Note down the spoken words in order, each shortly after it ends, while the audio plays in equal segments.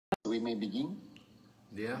we may begin?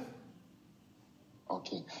 Yeah.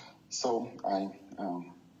 Okay. So I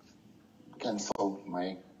cancel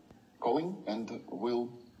my calling and will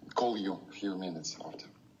call you a few minutes after.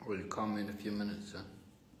 Will you call me in a few minutes, sir?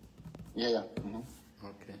 Yeah. Mm-hmm.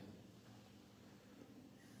 Okay.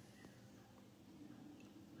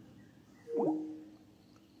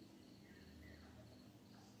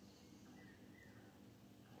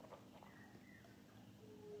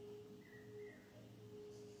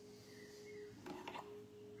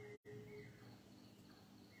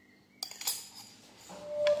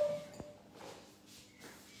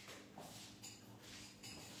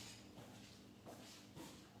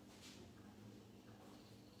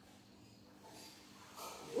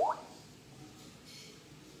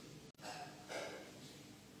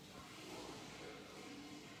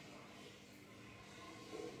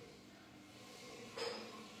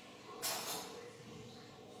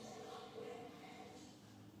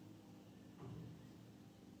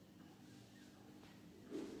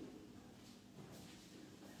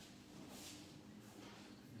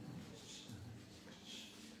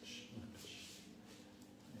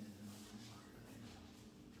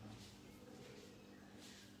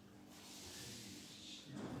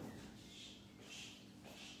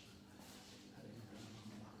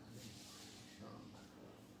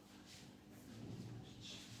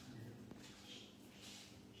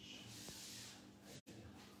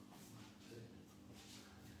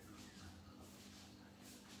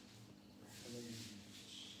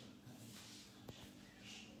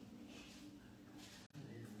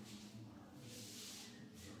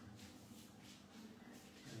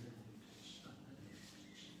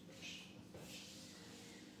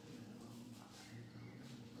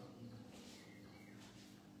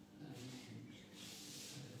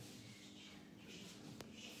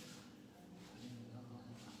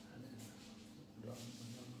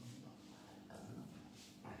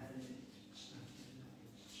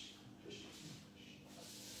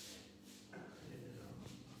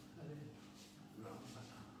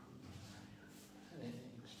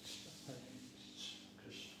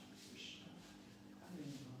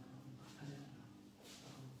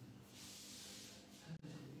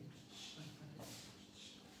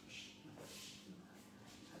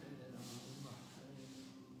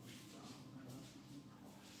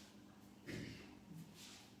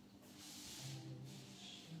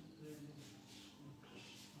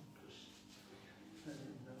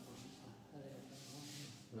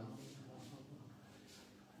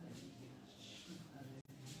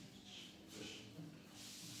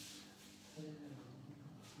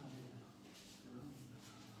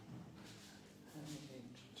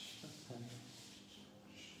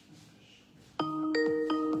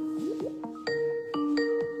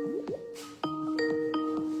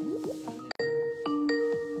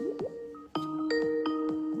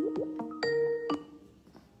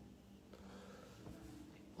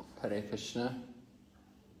 Hare Krishna.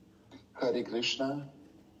 Hare Krishna.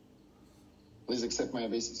 Please accept my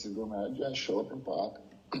obeisance in Guru Jai Srila Prabhupada.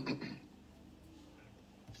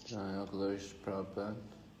 Jai Glory Prabhupada.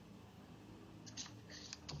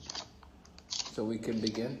 So we can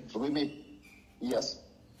begin? We may, yes.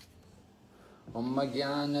 Om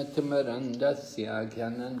Jnana Timarandasya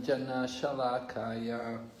Jnananjana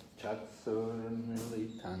Shalakaya Chaksur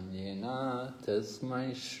Militanyena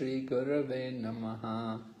Tasmai Shri Gurave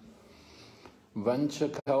Namaha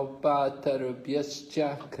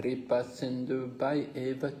Vanchakalpatarubhyascha Kripa Sindhu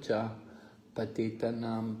Bhai-evacha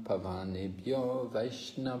Patitanam Pavanebhyo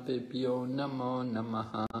Vaishnavibhyo Namo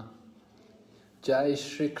Namaha Jai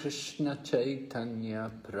Shri Krishna Chaitanya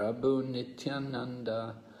Prabhu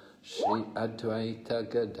Nityananda Shri Advaita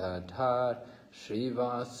Gadadhar Shri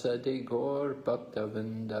Vasadi Gaur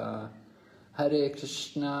Bhaktavinda Hare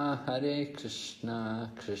Krishna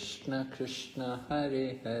Krishna Krishna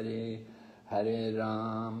Hare Hare Hare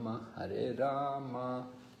Rama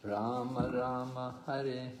Rama Rama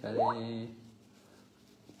Hare Hare.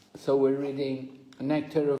 So we're reading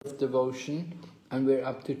Nectar of Devotion, and we're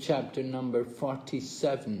up to chapter number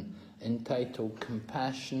 47, entitled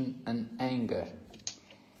Compassion and Anger.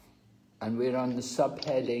 And we're on the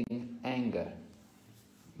subheading Anger.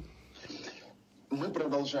 Мы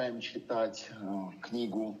продолжаем читать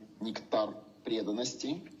книгу «Нектар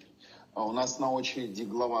преданности». У нас на очереди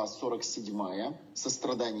глава 47,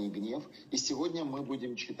 «Сострадание и гнев». И сегодня мы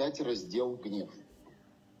будем читать раздел «Гнев».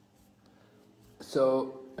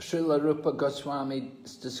 So, Srila Rupa Goswami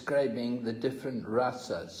is describing the different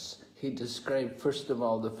rasas. He described, first of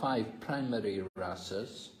all, the 5 primary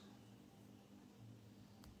rasas.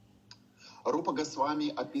 Рупа Госвами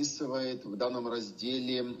описывает в данном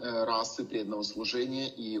разделе расы преданного служения,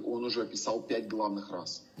 и он уже описал 5 главных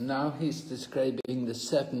рас. Now he's describing the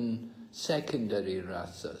 7 secondary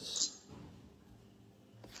rasas.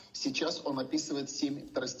 Сейчас он описывает 7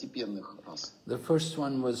 второстепенных рас. The first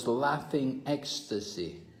one was laughing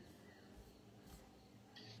ecstasy.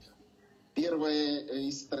 Первая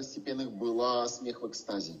из второстепенных была смех в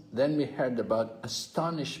экстазе. Then we heard about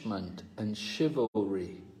astonishment and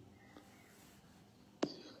chivalry.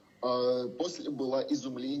 После было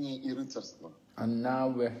изумление и рыцарство. And now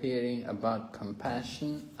we're hearing about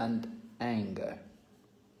compassion and anger.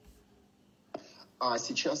 А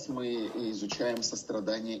сейчас мы изучаем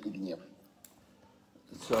сострадание и гнев.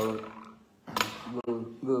 So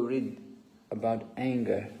we'll read about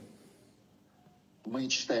anger. Мы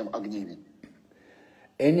читаем о гневе.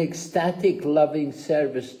 In ecstatic loving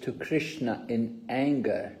service to Krishna in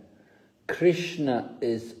anger, Krishna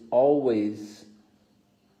is always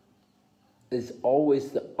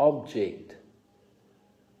the object.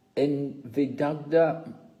 In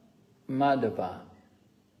Vidagda Madhava,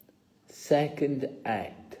 2nd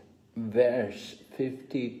act, verse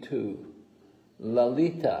 52,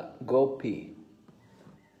 Lalita Gopi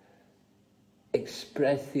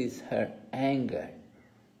expresses her anger,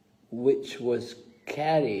 which was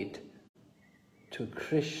carried to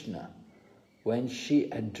Krishna when she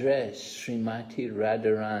addressed Srimati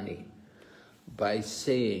Radharani by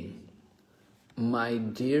saying, "My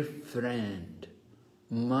dear friend,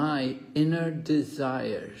 my inner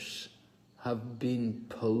desires have been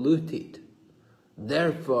polluted.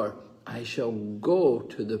 Therefore, I shall go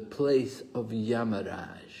to the place of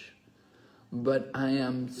Yamaraj. But I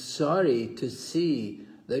am sorry to see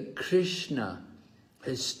that Krishna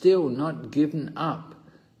has still not given up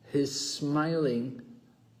his smiling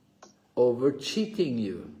over cheating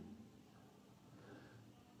you.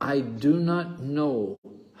 I do not know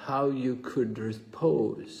how you could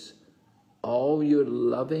repose all your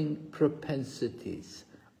loving propensities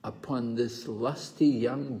upon this lusty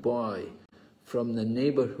young boy from the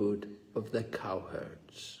neighborhood of the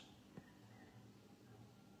cowherds."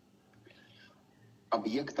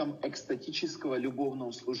 Объектом экстатического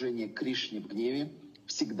любовного служения Кришне в гневе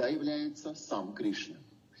всегда является сам Кришна.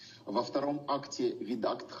 Во втором акте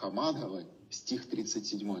Видагдха Мадхавы, стих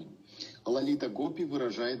 37, Лалита Гопи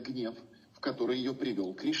выражает гнев, в который ее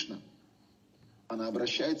привел Кришна. Она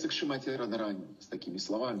обращается к Шримати Радхарани с такими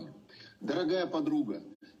словами: «Дорогая подруга,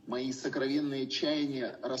 мои сокровенные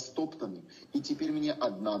чаяния растоптаны, и теперь мне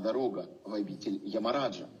одна дорога в обитель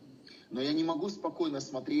Ямараджа. Но я не могу спокойно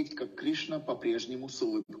смотреть, как Кришна по-прежнему с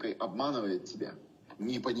улыбкой обманывает тебя.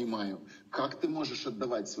 Не понимаю, как ты можешь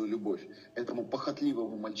отдавать свою любовь этому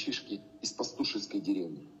похотливому мальчишке из пастушеской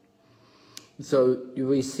деревни». So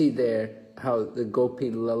we see there how the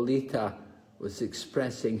Gopi Lalita was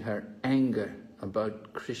expressing her anger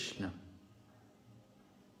about Krishna.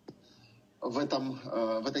 В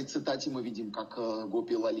этой цитате мы видим, как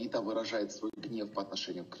Гопи Лалита выражает свой гнев по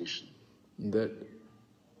отношению к Кришне. That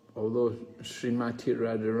although Srimati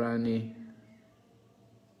Radharani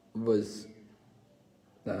was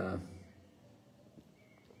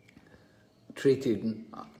treated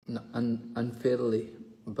unfairly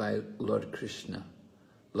by Lord Krishna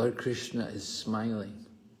is smiling.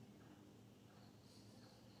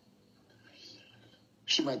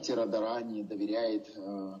 Шримати Радхарани доверяет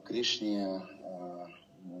Кришне,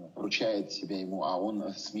 поручает себя ему, а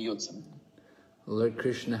он смеется. Lord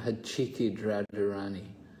Krishna had cheated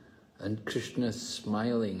Radharani, and Krishna is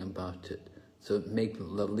smiling about it, so it made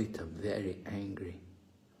Lalita very angry.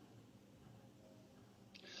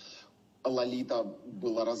 Лалита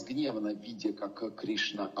была разгневана, видя, как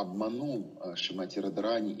Кришна обманул Шримати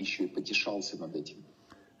Радхарани, еще и потешался над этим.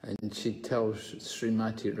 And she tells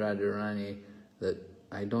Srimati Radharani that,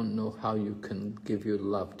 "I don't know how you can give your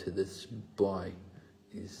love to this boy.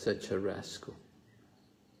 He's such a rascal."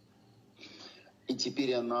 И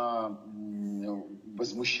теперь она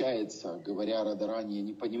возмущается, говоря Радхарани: «Я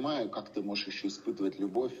не понимаю, как ты можешь еще испытывать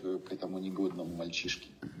любовь к этому негодному мальчишке».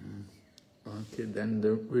 Okay, then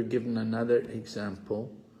we're given another example.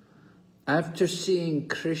 After seeing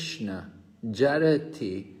Krishna,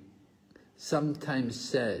 Jarati sometimes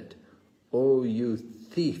said, "Oh, you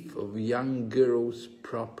thief of young girls'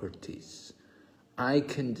 properties, I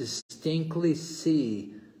can distinctly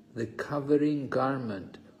see the covering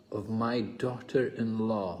garment of my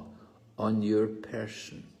daughter-in-law on your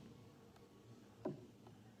person."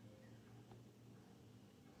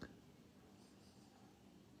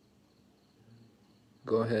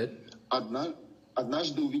 Go ahead.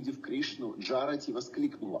 Однажды, увидев Кришну, Джарати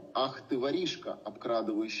воскликнула: «Ах ты, воришка,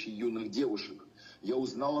 обкрадывающий юных девушек! Я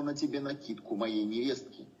узнала на тебе накидку моей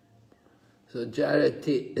невестки. So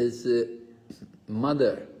Jarati is the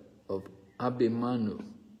mother of Abhimanyu.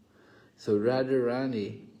 So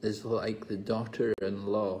Radharani is like the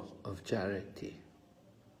daughter-in-law of Jarati.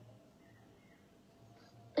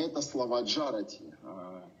 Это слова Джарати,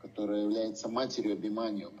 которая является матерью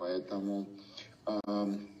Абхиманью, поэтому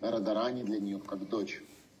Радharani для нее как дочь.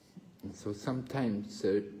 So sometimes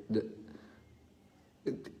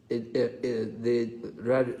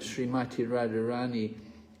Srimati Radharani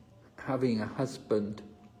having a husband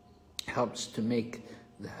helps to make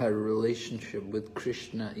her relationship with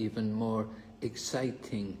Krishna even more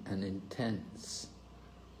exciting and intense.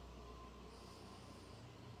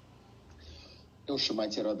 У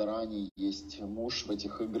Шримати Радharani есть муж в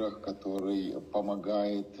этих играх, который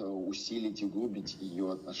помогает усилить и углубить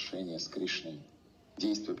ее отношения с Кришной,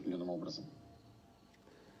 действуя определенным образом.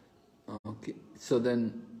 Okay, so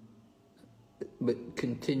then, but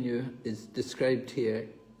continue is described here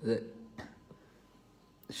that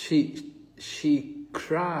she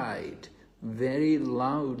cried very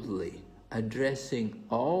loudly, addressing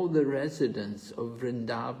all the residents of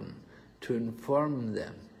Vrindavan to inform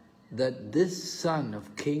them that this son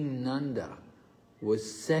of King Nanda was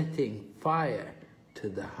setting fire to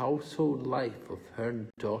the household life of her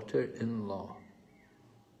daughter-in-law.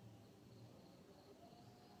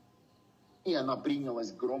 И она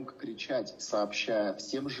принялась громко кричать, сообщая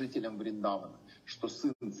всем жителям Вриндавана, что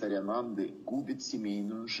сын царя Нанды губит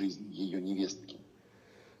семейную жизнь ее невестки.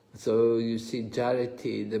 So you see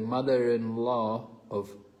Jarati, the mother-in-law of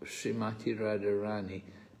Srimati Radharani,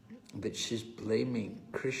 that she's blaming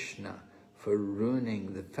Krishna for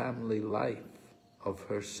ruining the family life of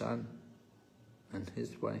her son and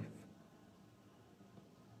his wife.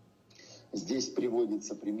 Здесь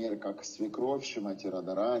приводится пример, как свекровь Шримати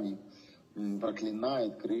Радharani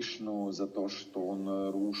проклинает Кришну за то, что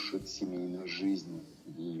он рушит семейную жизнь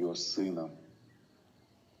ее сына.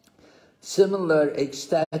 Similar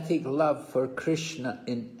ecstatic love for Krishna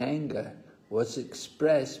in anger was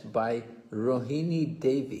expressed by Rohini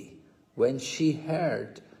Devi when she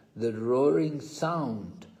heard the roaring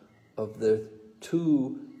sound of the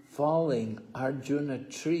two falling Arjuna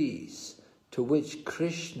trees to which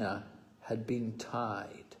Krishna had been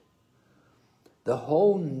tied. The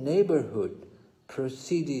whole neighborhood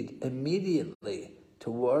proceeded immediately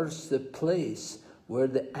towards the place where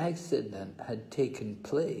the accident had taken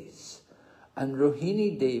place, and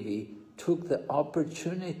Rohini Devi took the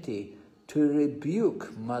opportunity to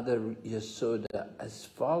rebuke Mother Yasoda as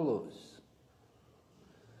follows.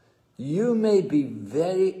 You may be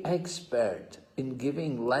very expert in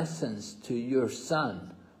giving lessons to your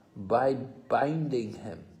son by binding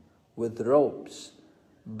him with ropes,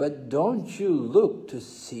 but don't you look to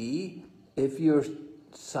see if your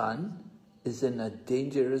son is in a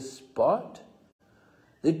dangerous spot?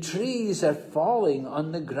 The trees are falling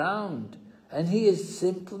on the ground, and he is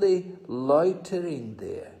simply loitering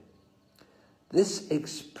there. This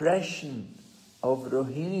expression of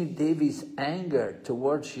Rohini Devi's anger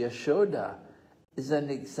towards Yashoda is an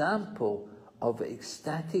example of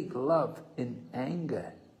ecstatic love in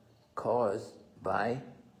anger caused by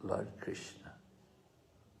Lord Krishna.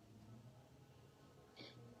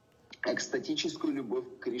 Экстатическую любовь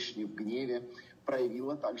к Кришне в гневе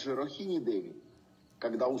проявила также Рохини Деви,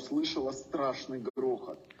 когда услышала страшный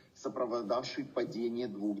грохот, сопровождавший падение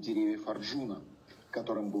двух деревьев Арджуна, к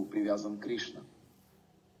которым был привязан Кришна.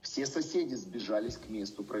 Все соседи сбежались к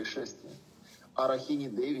месту происшествия, а Рохини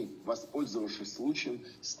Деви, воспользовавшись случаем,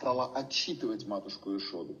 стала отчитывать матушку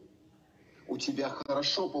Яшоду. У тебя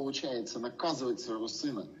хорошо получается наказывать своего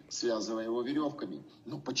сына, связывая его веревками.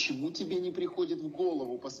 Но почему тебе не приходит в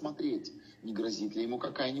голову посмотреть, не грозит ли ему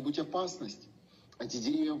какая-нибудь опасность? Эти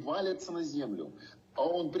деревья валятся на землю, а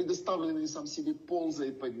он, предоставленный сам себе,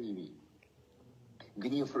 ползает под ними.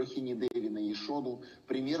 Гнев Рохини Деви на Яшоду –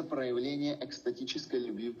 пример проявления экстатической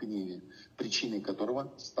любви в гневе, причиной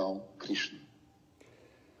которого стал Кришна.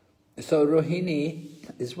 So Rohini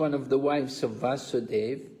is one of the wives of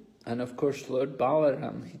Vasudeva, and of course Lord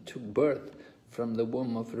Balaram, he took birth from the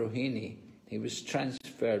womb of Rohini. He was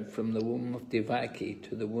transferred from the womb of Devaki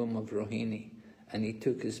to the womb of Rohini, and he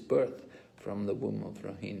took his birth from the womb of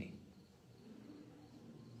Rohini.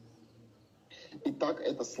 Итак,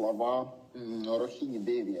 это слова Рохини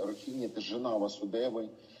Деви. Рохини – это жена Васудевы.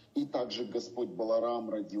 И также Господь Баларам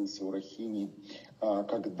родился у Рохини,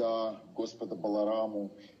 когда Господа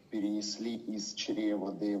Балараму перенесли из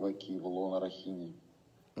чрева Деваки в лоно Рохини.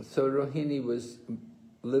 So Rohini was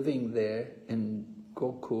living there in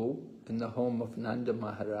Gokul, in the home of Nanda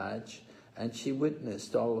Maharaj, and she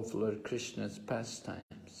witnessed all of Lord Krishna's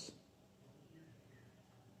pastimes.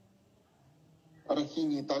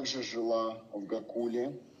 Рахини также жила в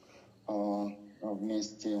Гакуле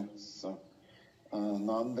вместе с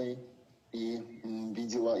Нандой и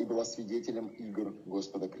видела и была свидетелем игр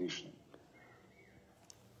Господа Кришны.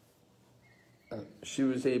 She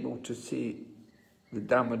was able to see the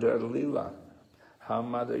Damodar Leela, how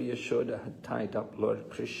Mother Yashoda had tied up Lord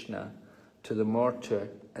Krishna to the mortar,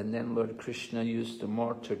 and then Lord Krishna used the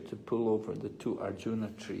mortar to pull over the two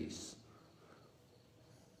Arjuna trees.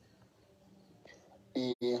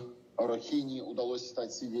 И Рахини удалось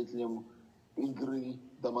стать свидетелем игры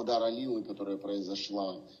Дамодара Лилы, которая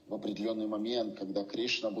произошла в определенный момент, когда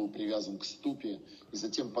Кришна был привязан к ступе и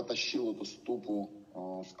затем потащил эту ступу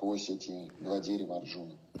сквозь эти два дерева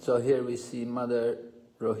Арджуны. So here we see Mother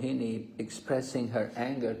Rohini expressing her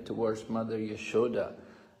anger towards Mother Yashoda,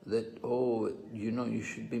 that, oh, you know, you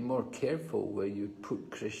should be more careful where you put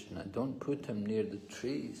Krishna. Don't put him near the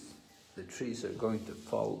trees. The trees are going to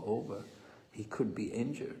fall over. He could be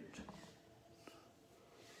injured.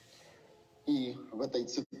 И в этой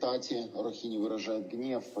цитате Рахини выражает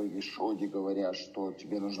гнев Йашоде, говоря, что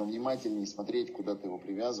тебе нужно внимательнее смотреть, куда ты его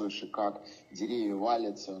привязываешь, и как деревья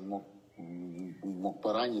валятся, он мог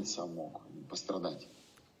пораниться, мог пострадать.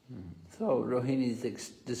 So Rohini is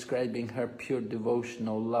describing her pure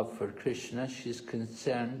devotional love for Krishna. She's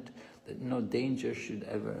concerned that no danger should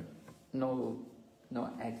ever, no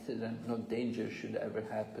accident, no danger should ever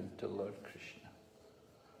happen to Lord Krishna.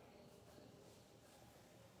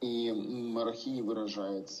 И Рахини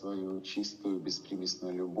выражает свою чистую,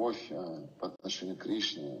 беспримесную любовь по отношению к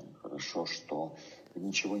Кришне. Хорошо, что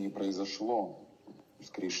ничего не произошло с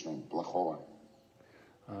Кришной плохого.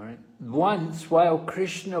 All right. Once, while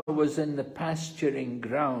Krishna was in the pasturing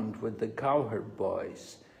ground with the cowherd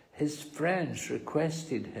boys, his friends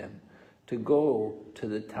requested him to go to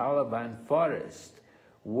the Talavan forest,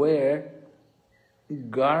 where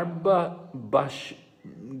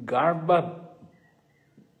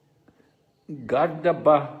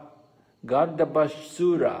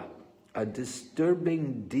Gardabasura, a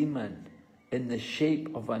disturbing demon in the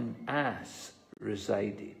shape of an ass,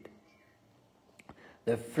 resided.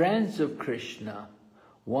 The friends of Krishna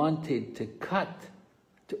wanted to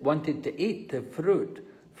eat the fruit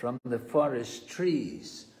from the forest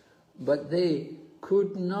trees, but they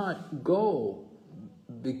could not go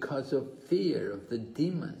because of fear of the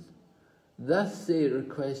demon. Thus they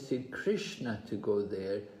requested Krishna to go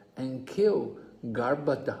there and kill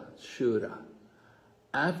Garbhadashura.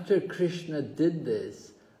 After Krishna did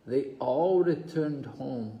this, they all returned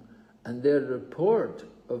home, and their report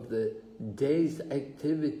of the day's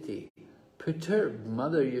activity perturbed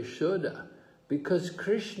Mother Yashoda, because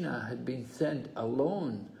Krishna had been sent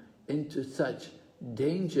alone into such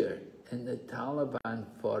danger in the Talavan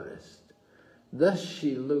forest. Thus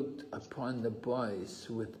she looked upon the boys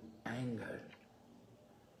with anger.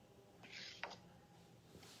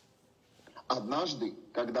 Однажды,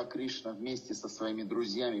 когда Кришна вместе со своими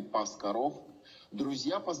друзьями пас коров,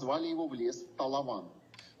 друзья позвали его в лес Талаван,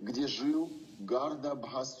 где жил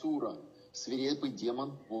Гардабхасура, свирепый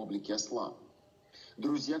демон в облике осла.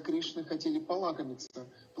 Друзья Кришны хотели полакомиться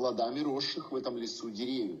плодами росших в этом лесу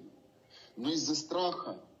деревьев, но из-за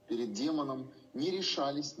страха перед демоном не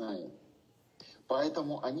решались на это.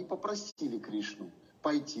 Поэтому они попросили Кришну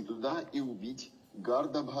пойти туда и убить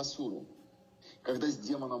Гардабхасуру. Когда с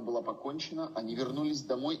демоном было покончено, они вернулись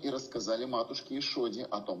домой и рассказали матушке Йашоде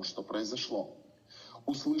о том, что произошло.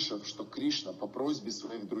 Услышав, что Кришна по просьбе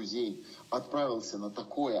своих друзей отправился на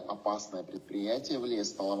такое опасное предприятие в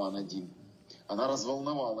лес Талаван-1, она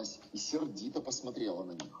разволновалась и сердито посмотрела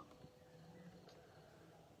на них.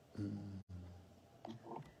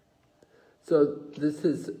 So this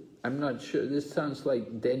is, I'm not sure, this sounds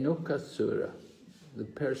like Dhenukasura.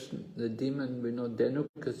 The demon, we know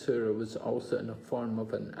Dhenukasura was also in a form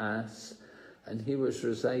of an ass, and he was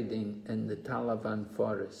residing in the Talavan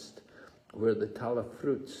forest, where the tala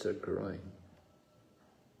fruits are growing.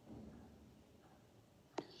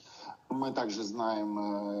 Мы также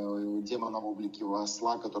знаем демона в облике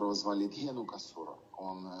осла, которого звали Дхенукасура.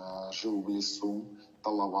 Он жил в лесу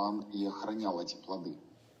Талаван и охранял эти плоды.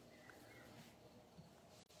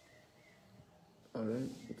 All right.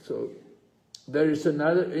 So there is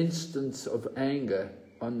another instance of anger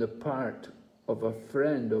on the part of a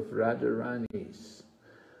friend of Radharani's.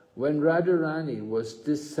 When Radharani was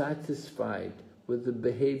dissatisfied with the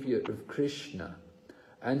behavior of Krishna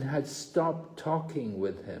and had stopped talking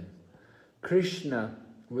with him, Krishna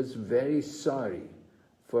was very sorry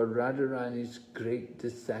for Radharani's great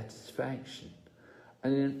dissatisfaction,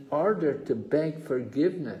 and in order to beg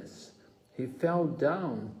forgiveness, he fell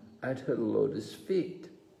down at her lotus feet.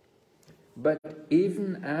 But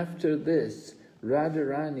even after this,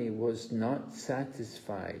 Radharani was not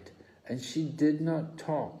satisfied, and she did not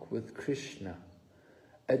talk with Krishna.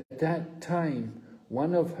 At that time,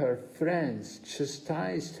 one of her friends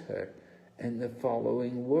chastised her in the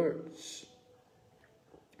following words.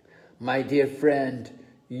 My dear friend,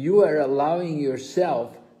 you are allowing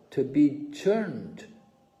yourself to be churned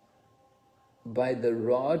by the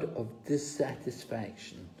rod of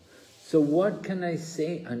dissatisfaction. So what can I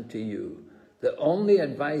say unto you? The only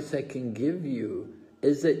advice I can give you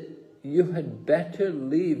is that you had better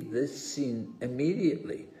leave this scene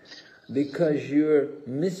immediately, because your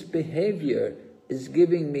misbehavior is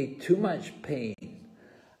giving me too much pain.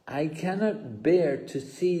 I cannot bear to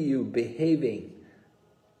see you behaving.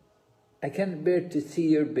 I cannot bear to see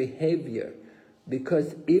your behavior,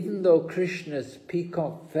 because even though Krishna's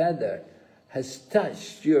peacock feather has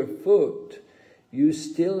touched your foot, you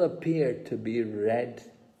still appear to be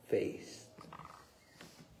red-faced.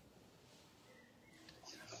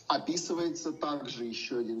 Описывается также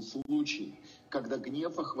еще один случай, когда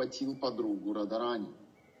гнев охватил подругу Радharani.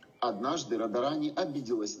 Однажды Радharani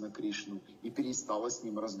обиделась на Кришну и перестала с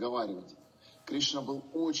ним разговаривать. Кришна был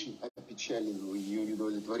очень опечален ее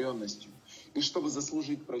недовлетворенностью, и чтобы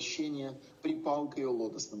заслужить прощение, припал к ее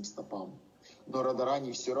лотосным стопам. Но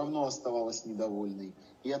Радharani все равно оставалась недовольной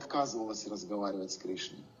и отказывалась разговаривать с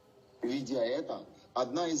Кришной. Видя это,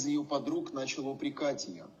 одна из ее подруг начала упрекать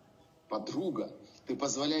ее. «Подруга, ты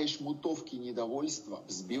позволяешь мутовке недовольства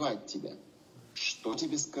взбивать тебя. Что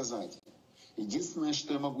тебе сказать? Единственное,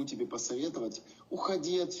 что я могу тебе посоветовать,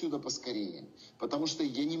 уходи отсюда поскорее, потому что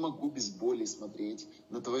я не могу без боли смотреть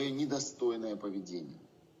на твое недостойное поведение.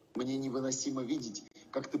 Мне невыносимо видеть,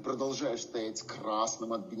 как ты продолжаешь стоять с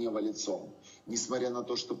красным от гнева лицом, несмотря на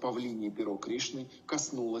то, что павлинье перо Кришны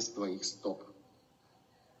коснулось твоих стоп».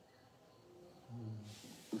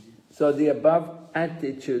 So the above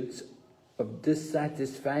attitudes of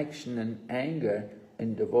dissatisfaction and anger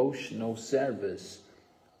in devotional service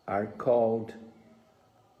are called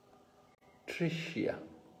trishya,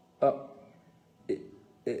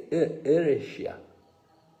 irishya.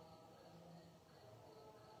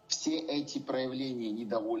 Все эти проявления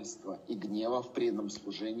недовольства и гнева в преданном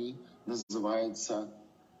служении называются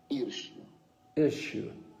иршью.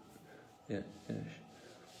 Issue. Yeah, issue.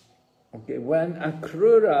 Okay, when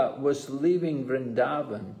Akrura was leaving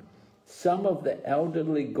Vrindavan, some of the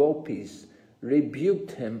elderly gopis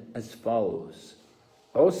rebuked him as follows.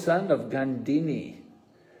 O son of Gandhini,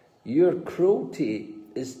 your cruelty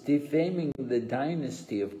is defaming the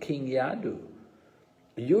dynasty of King Yadu.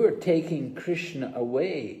 You are taking Krishna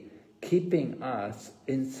away, keeping us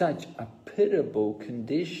in such a pitiable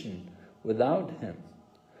condition without him.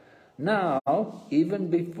 Now, even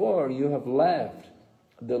before you have left,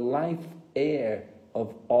 the life air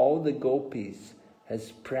of all the gopis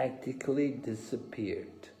has practically disappeared.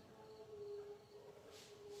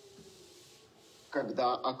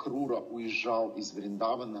 Когда Акрура уезжал из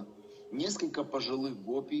Вриндавана, несколько пожилых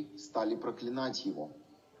гопи стали проклинать его.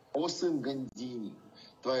 «О сын Гандини,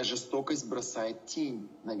 твоя жестокость бросает тень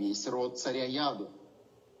на весь род царя Яду.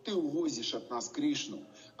 Ты увозишь от нас Кришну,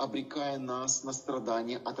 обрекая нас на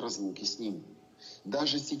страдания от разлуки с ним.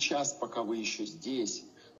 Даже сейчас, пока вы еще здесь,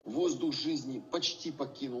 воздух жизни почти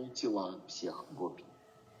покинул тела всех гопи».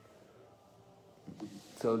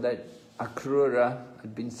 So that Akrura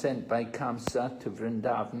had been sent by Kamsa to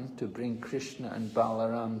Vrindavan to bring Krishna and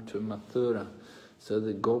Balaram to Mathura. So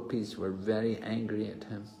the gopis were very angry at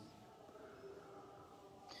him.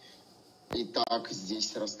 Итак,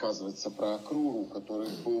 здесь рассказывается про Акруру, который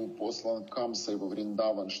был послан Камсой во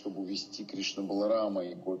Вриндаван, чтобы увести Кришну Балараму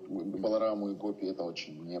и Гопи. Это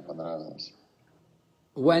очень мне понравилось.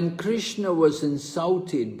 When Krishna was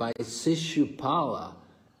insulted by Sishupala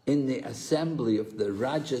in the assembly of the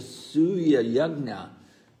Rajasuya Yagna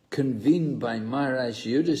convened by Maharaj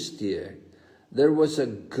Yudhisthira, there was a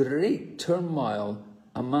great turmoil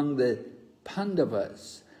among the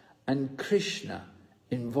Pandavas and Krishna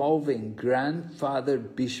involving grandfather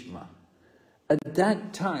Bhishma. At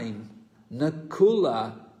that time,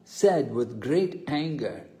 Nakula said with great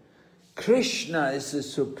anger, Krishna is the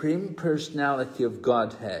Supreme Personality of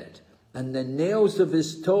Godhead, and the nails of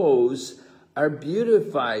his toes are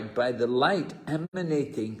beautified by the light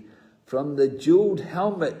emanating from the jeweled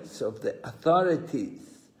helmets of the authorities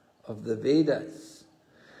of the Vedas.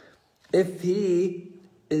 If he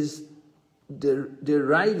is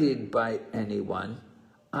derided by anyone,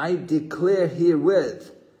 I declare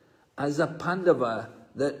herewith, as a Pandava,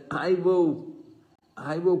 that I will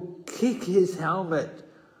kick his helmet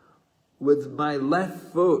with my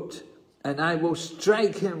left foot, and I will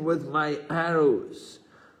strike him with my arrows,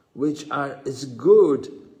 which are as good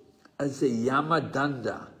as a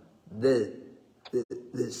Yamadanda, the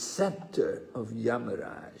scepter of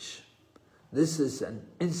Yamaraj. This is an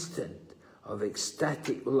instant of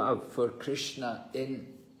ecstatic love for Krishna in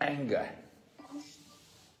anger.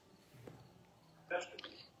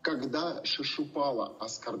 Когда Шишупала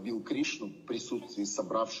оскорбил Кришну в присутствии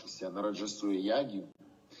собравшихся на Раджасуя Ягью,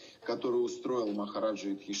 которую устроил Махараджа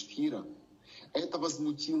Юдхиштхира, это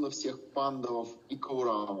возмутило всех пандавов и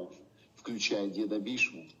кауравов, включая деда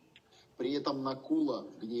Бишму. При этом Накула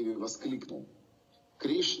в гневе воскликнул: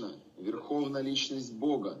 «Кришна — верховная личность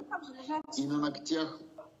Бога, и на ногтях...»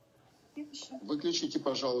 Выключите,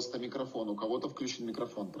 пожалуйста, микрофон. У кого-то включен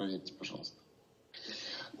микрофон, проверьте, пожалуйста.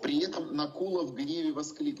 При этом Накула в гневе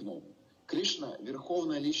воскликнул: «Кришна —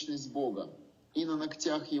 верховная личность Бога, и на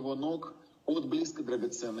ногтях его ног отблеск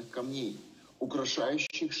драгоценных камней,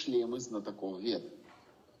 украшающих шлемы знатоков Вед.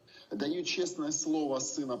 Даю честное слово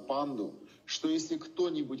сына Панду, что если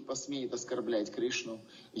кто-нибудь посмеет оскорблять Кришну,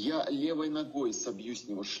 я левой ногой собью с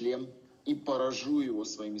него шлем и поражу его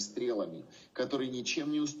своими стрелами, которые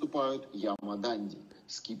ничем не уступают Ямаданди,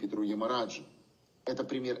 скипетру Ямараджи». Это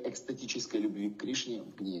пример экстатической любви к Кришне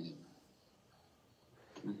в гневе.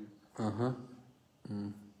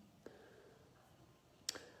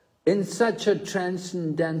 In such a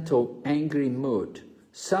transcendental angry mood,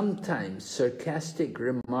 sometimes sarcastic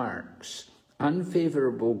remarks,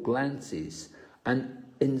 unfavorable glances, and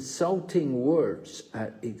insulting words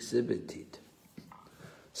are exhibited.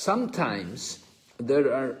 Sometimes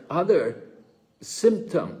there are other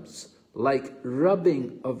symptoms like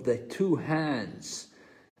rubbing of the two hands,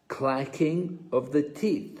 clacking of the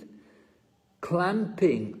teeth,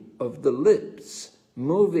 clamping of the lips,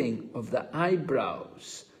 moving of the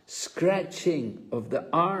eyebrows, scratching of the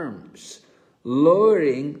arms,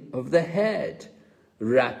 lowering of the head,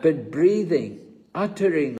 rapid breathing,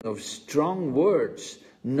 uttering of strong words,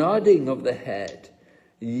 nodding of the head,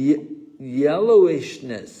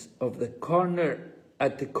 yellowishness of the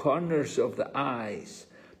at the corners of the eyes,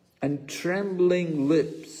 and trembling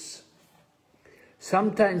lips.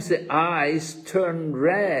 Sometimes the eyes turn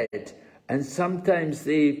red, and sometimes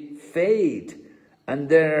they fade, and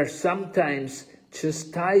there are sometimes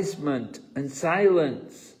chastisement and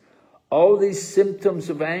silence. All these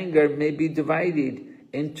symptoms of anger may be divided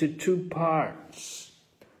into two parts: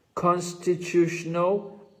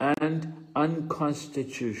 constitutional and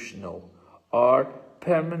unconstitutional, or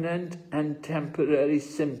permanent and temporary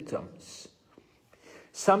symptoms.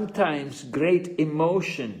 Sometimes great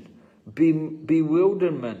emotion,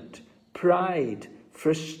 bewilderment, pride,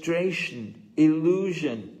 frustration,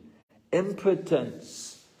 illusion,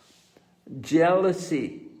 impotence,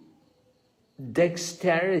 jealousy,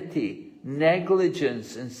 dexterity,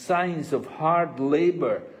 negligence, and signs of hard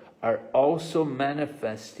labor are also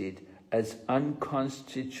manifested as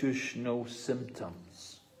unconstitutional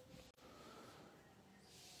symptoms.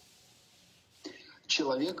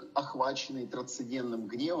 Человек, охваченный трансцендентным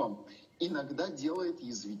гневом, иногда делает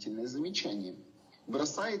язвительные замечания,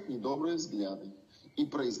 бросает недобрые взгляды и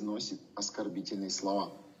произносит оскорбительные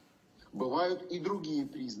слова. Бывают и другие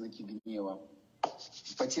признаки гнева: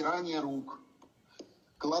 потирание рук,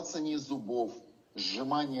 клацание зубов,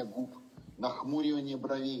 сжимание губ, нахмуривание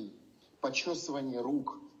бровей, почесывание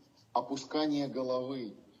рук, опускание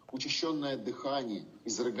головы, учащенное дыхание,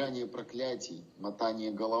 изрыгание проклятий,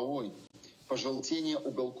 мотание головой, пожелтение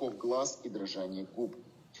уголков глаз и дрожание губ.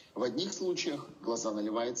 В одних случаях глаза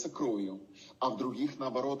наливаются кровью, а в других,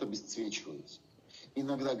 наоборот, обесцвечиваются.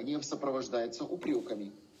 Иногда гнев сопровождается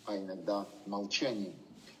упреками, а иногда молчанием.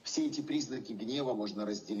 Все эти признаки гнева можно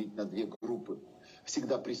разделить на две группы: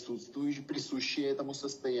 всегда присущие этому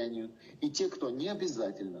состоянию, и те, кто не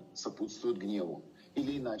обязательно сопутствуют гневу,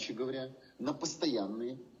 или, иначе говоря, на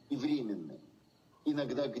постоянные и временные.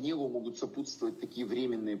 Иногда гневу могут сопутствовать такие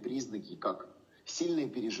временные признаки, как сильные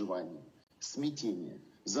переживания, смятение,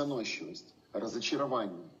 заносчивость,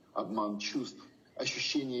 разочарование, обман чувств,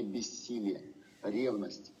 ощущение бессилия,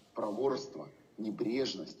 ревность, проворство,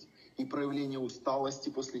 небрежность и проявление усталости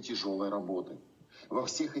после тяжелой работы. Во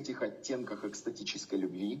всех этих оттенках экстатической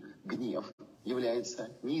любви гнев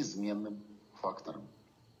является неизменным фактором.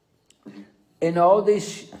 In all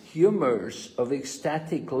these humors of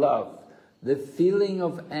ecstatic love, the feeling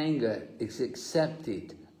of anger is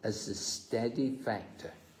accepted as a steady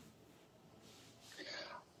factor.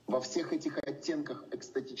 Во всех этих оттенках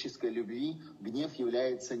экстатической любви гнев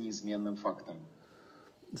является неизменным фактором.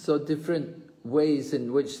 So different ways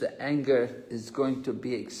in which the anger is going to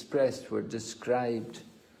be expressed were described.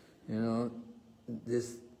 You know,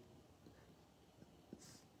 it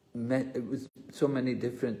was so many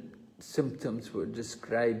different symptoms were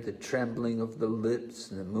described, the trembling of the lips,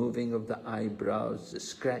 and the moving of the eyebrows, the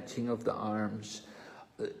scratching of the arms.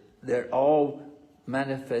 They're all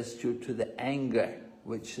manifest due to the anger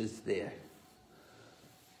which is there.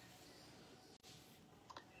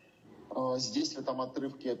 Здесь в этом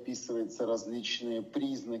отрывке описываются различные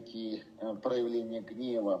признаки проявления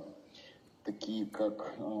гнева, такие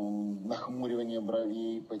как нахмуривание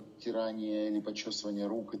бровей, подтирание или почесывание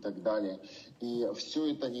рук и так далее. И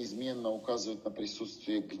все это неизменно указывает на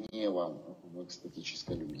присутствие гнева в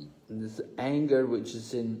экстатической любви. This anger which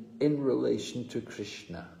is in relation to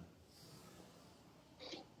Krishna.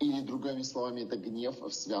 Или, другими словами, это гнев,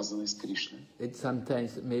 связанный с Кришной. It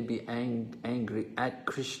sometimes may be angry at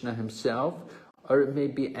Krishna himself, or it may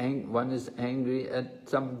be one is angry at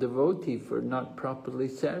some devotee for not properly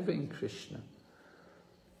serving Krishna.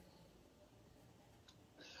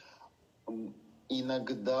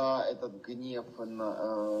 Иногда этот гнев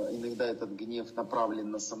направлен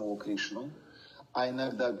на самого Кришну, а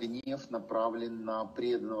иногда гнев направлен на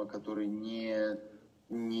преданного, который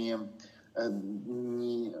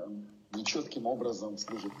нечетким образом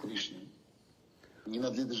служит Кришне,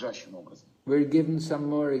 ненадлежащим образом. We're given some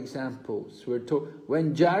more examples. We're told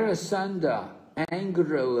when Jarasandha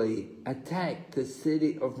angrily attacked the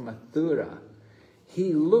city of Mathura,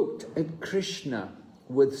 he looked at Krishna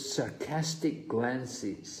with sarcastic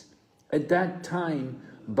glances. At that time,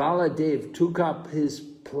 Baladev took up his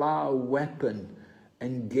plough weapon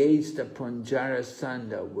and gazed upon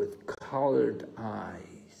Jarasandha with colored eyes.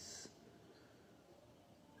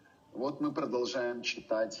 Вот мы продолжаем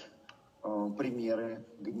читать примеры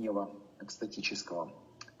гнева экстатического.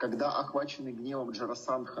 Когда охваченный гневом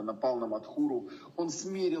Джарасандха напал на Мадхуру, он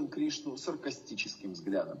смерил Кришну саркастическим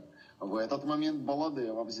взглядом. В этот момент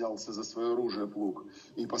Баладева взялся за свое оружие плуг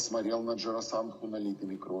и посмотрел на Джарасандху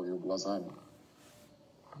налитыми кровью глазами.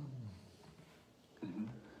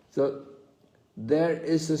 So there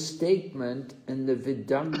is a statement in the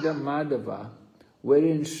Vidagdha Madhava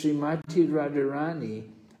wherein Srimati Radharani,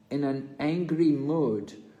 in an angry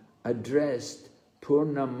mood, addressed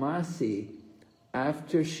Purnamasi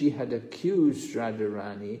after she had accused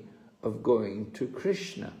Radharani of going to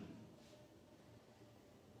Krishna.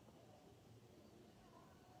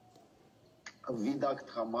 В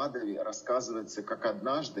Видагдха-Мадхаве рассказывается, как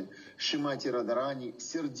однажды Шримати Радharani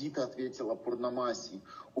сердито ответила Пурнамаси,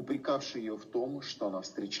 упрекавшей ее в том, что она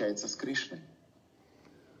встречается с Кришной.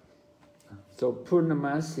 So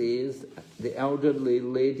Purnamasi is the elderly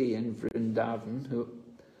lady in Vrindavan who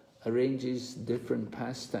arranges different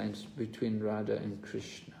pastimes between Radha and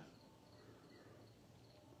Krishna.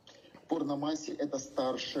 Пурнамаси — это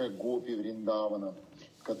старшая гопи Вриндавана,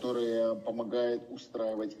 которая помогает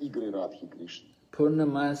устраивать игры Радхи Кришны.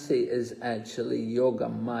 Purnamasi is actually Yoga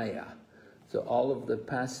Maya. So all of the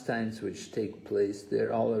pastimes which take place,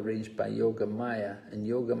 they're all arranged by Yoga Maya, and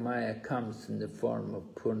Yoga Maya comes in the form of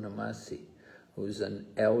Purnamasi, who's an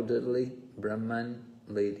elderly Brahman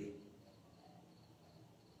lady.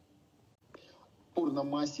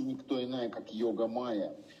 Пурнамаси никто иная, как Йога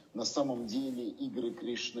Майя. На самом деле игры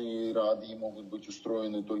Кришны и Радхи могут быть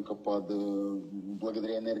устроены только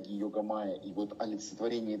благодаря энергии Йога Майя. И вот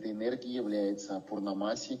олицетворение этой энергии является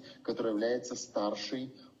Пурнамаси, которая является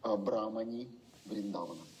старшей Брахмани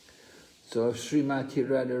Вриндавана. So Srimati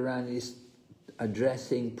Radharani is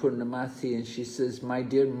addressing Purnamasi and she says, "My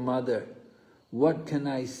dear mother, what can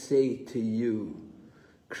I say to you?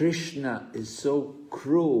 Krishna is so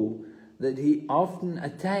cruel that he often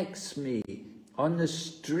attacks me on the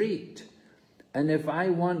street. And if I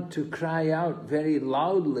want to cry out very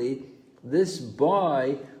loudly, this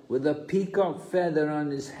boy with a peacock feather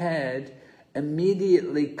on his head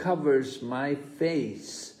immediately covers my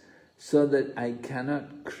face so that I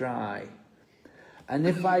cannot cry. And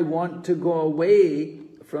if I want to go away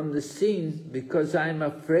from the scene because I'm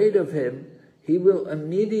afraid of him, he will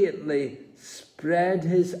immediately spread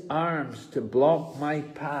his arms to block my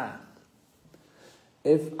path.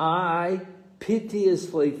 If I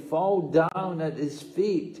piteously fall down at his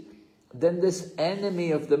feet, then this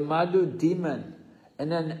enemy of the Madhu demon,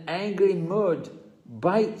 in an angry mood,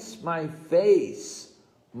 bites my face.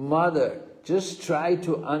 Mother, just try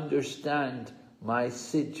to understand my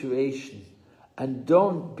situation and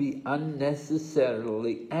don't be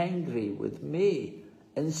unnecessarily angry with me.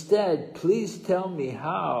 Instead, please tell me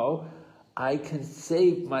how I can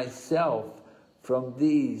save myself from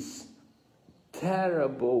these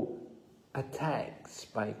terrible attacks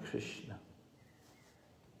by Krishna."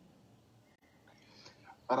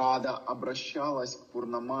 Рада обращалась к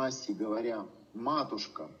Пурнамаси, говоря: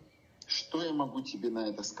 «Матушка, что я могу тебе на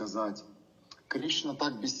это сказать? Кришна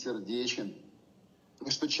так бессердечен.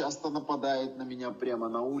 что часто нападает на меня прямо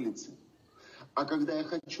на улице. А когда я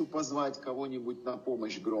хочу позвать кого-нибудь на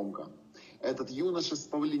помощь громко, этот юноша с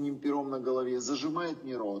павлиним пером на голове зажимает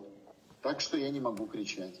мне рот, так что я не могу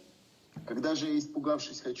кричать. Когда же я,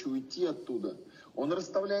 испугавшись, хочу уйти оттуда, он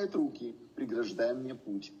расставляет руки, преграждая мне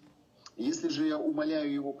путь. Если же я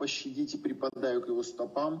умоляю его пощадить и припадаю к его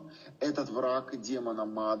стопам, этот враг демона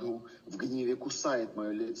Мадху в гневе кусает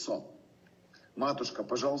мое лицо. Матушка,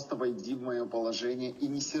 пожалуйста, войди в мое положение и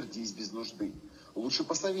не сердись без нужды. Лучше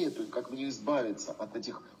посоветуй, как мне избавиться от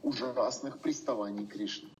этих ужасных приставаний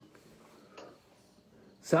Кришны.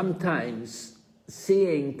 Sometimes,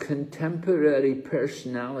 seeing contemporary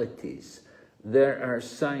personalities, there are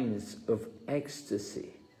signs of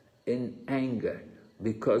ecstasy in anger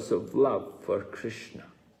because of love for Krishna.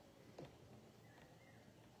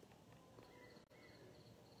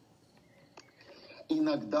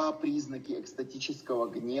 Иногда признаки экстатического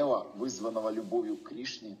гнева, вызванного любовью к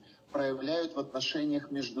Кришне, проявляют в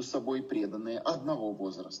отношениях между собой преданные одного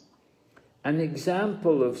возраста. An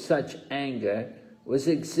example of such anger was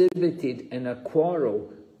exhibited in a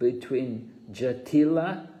quarrel between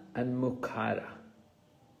Jatila and Mukhara.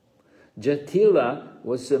 Jatila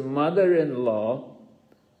was the mother-in-law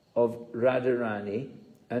of Radharani,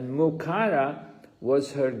 and Mukhara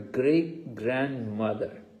was her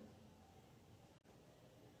great-grandmother.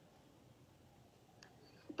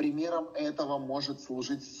 Примером этого может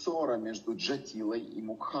служить ссора между Джатилой и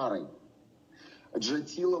Мукхарой.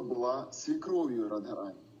 Джатила была свекровью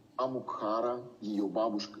Радхарани, а Мукхара ее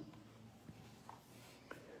бабушкой.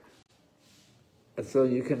 So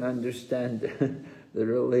you can understand the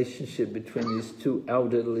relationship between these two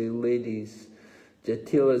elderly ladies.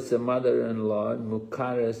 Jatila is the mother-in-law and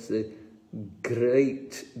Mukhara is the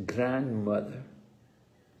great-grandmother.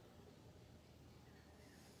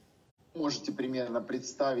 Можете примерно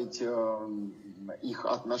представить их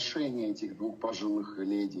отношения, этих двух пожилых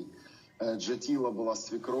леди. Джатила была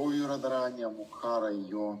свекровью Радхарани, а Мукхара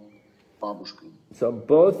ее бабушкой. So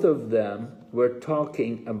both of them were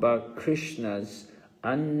talking about Krishna's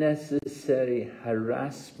unnecessary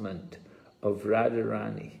harassment of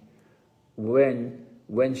Radharani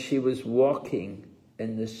when she was walking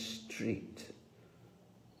in the street.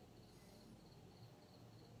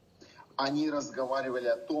 Они разговаривали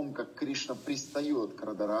о том, как Кришна пристает к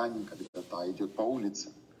Радхарани, когда та идет по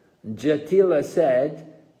улице. Jatila said,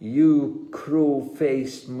 "You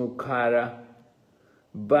cruel-faced Mukhara,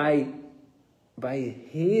 by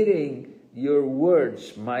hearing your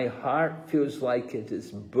words, my heart feels like it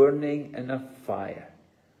is burning in a fire."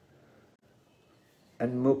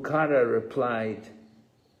 And Mukhara replied,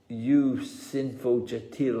 "You sinful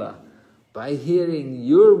Jatila, by hearing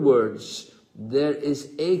your words, there is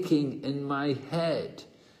aching in my head.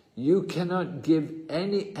 You cannot give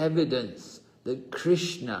any evidence that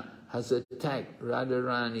Krishna has attacked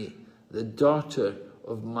Radharani, the daughter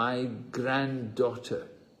of my granddaughter,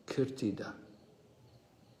 Kirtida."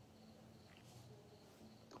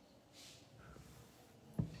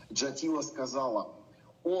 Джатила сказала: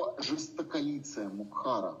 «О, жестоколицая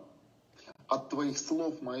Мукхара, от твоих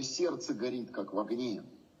слов мое сердце горит, как в огне».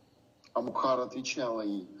 А Мукхара отвечала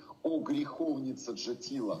ей: «О, греховница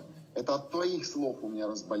Джатила, это от твоих слов у меня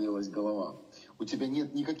разболелась голова. У тебя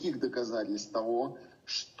нет никаких доказательств того,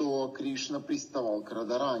 что Кришна приставал к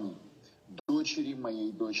Радхарани, дочери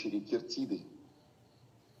моей дочери Киртиды».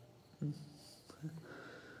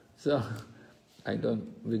 So,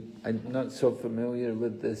 I'm not so familiar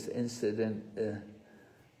with this incident,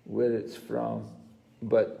 where it's from,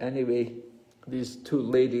 but anyway, these two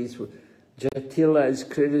ladies, Jatila is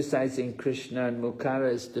criticizing Krishna and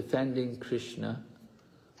Mukhara is defending Krishna.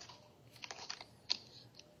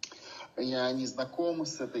 Я не знаком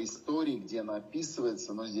с этой историей, где она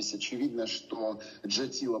описывается, но здесь очевидно, что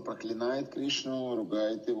Джатила проклинает Кришну,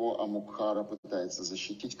 ругает его, а Мукхара пытается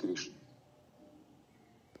защитить Кришну.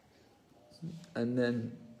 And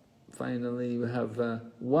then finally you have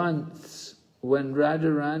once when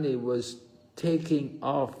Radharani was taking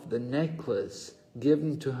off the necklace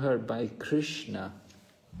given to her by Krishna,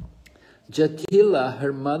 Jatila,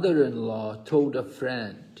 her mother-in-law, told a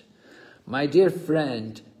friend, "My dear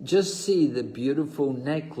friend, just see the beautiful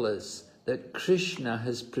necklace that Krishna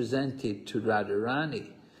has presented to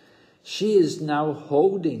Radharani. She is now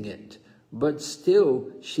holding it, but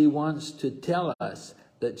still she wants to tell us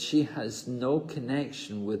that she has no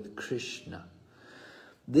connection with Krishna.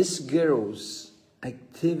 This girl's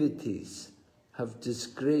activities have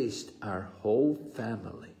disgraced our whole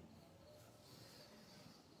family."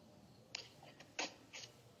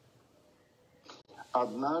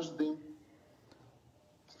 Однажды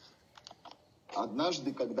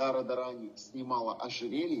Однажды, когда Радарани снимала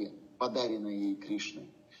ожерелье, подаренное ей Кришной,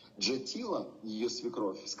 Джатила, ее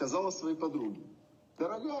свекровь, сказала своей подруге: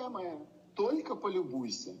 «Дорогая моя, только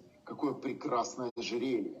полюбуйся, какое прекрасное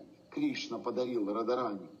ожерелье Кришна подарил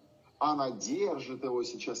Радарани. Она держит его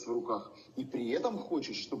сейчас в руках и при этом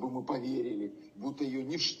хочет, чтобы мы поверили, будто ее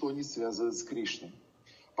ничто не связывает с Кришной.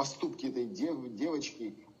 Поступки этой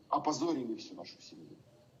девочки опозорили всю нашу семью».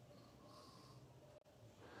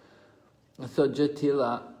 So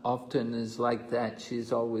Jatila often is like that.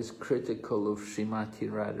 She's always critical of Srimati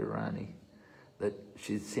Radharani. That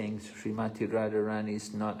she's saying Srimati Radharani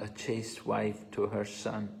is not a chaste wife to her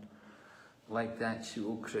son. Like that she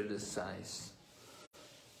will criticize.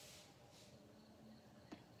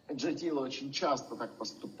 Джатила очень часто так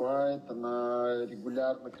поступает. Она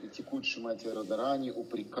регулярно критикует Шримати Радарани,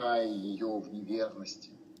 упрекая ее в неверности.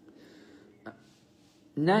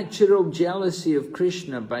 Natural jealousy of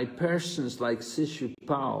Krishna by persons like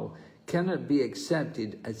Shishupal cannot be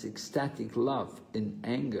accepted as ecstatic love in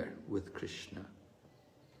anger with Krishna.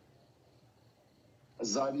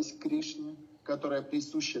 Зависть Кришны, которая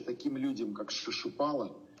присуща таким людям, как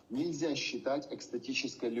Шишупала, нельзя считать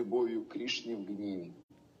экстатической любовью к Кришне в гневе.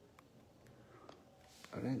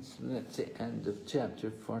 That's the end of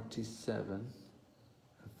chapter 47.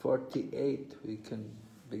 48 we can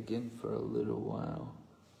begin for a little while.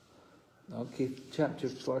 Okay, chapter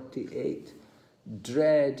 48,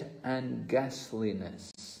 dread and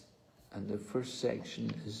ghastliness. And the first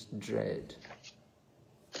section is dread.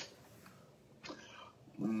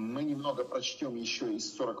 Мы немного прочтем еще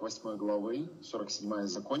из 48 главы. 47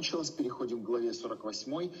 закончилась. Переходим к главе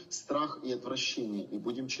 48. Страх и отвращение. И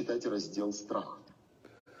будем читать раздел страх.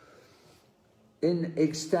 In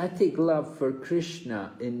ecstatic love for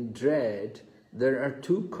Krishna, in dread, there are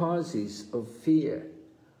two causes of fear.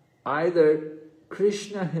 Either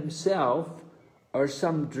Krishna himself or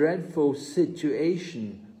some dreadful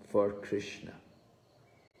situation for Krishna.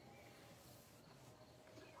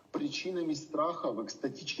 Причинами страха в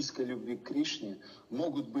экстатической любви к Кришне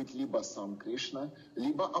могут быть либо сам Кришна,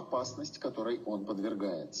 либо опасность, которой он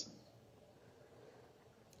подвергается.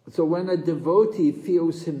 So when a devotee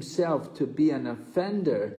feels himself to be an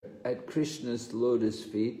offender at Krishna's lotus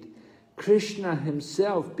feet, Krishna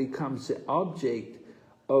himself becomes the object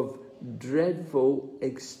of dreadful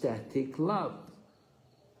ecstatic love.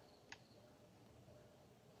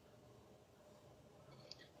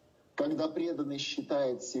 Когда преданный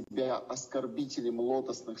считает себя оскорбителем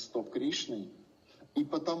лотосных стоп Кришны и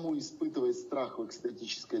потому испытывает страх в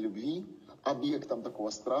экстатической любви, объектом такого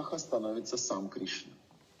страха становится сам Кришна.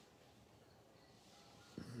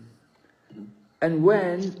 And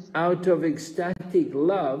when, out of ecstatic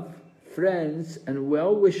love, friends and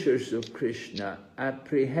well-wishers of Krishna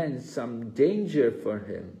apprehend some danger for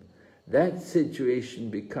him, that situation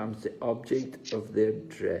becomes the object of their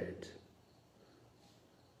dread.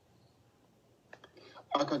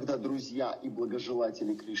 А когда друзья и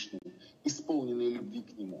благожелатели Кришны, исполненные любви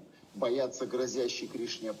к Нему, боятся грозящей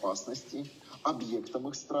Кришне опасности, объектом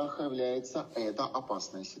их страха является эта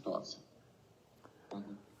опасная ситуация.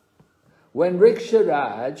 When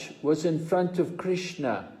Riksharaj was in front of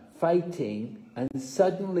Krishna fighting and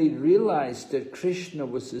suddenly realized that Krishna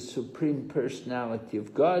was the Supreme Personality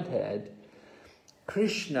of Godhead,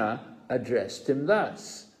 Krishna addressed him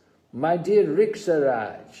thus: "My dear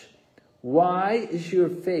Riksharaj, why is your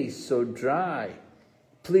face so dry?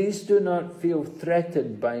 Please do not feel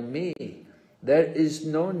threatened by me. There is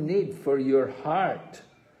no need for your heart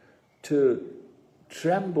to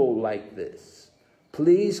tremble like this.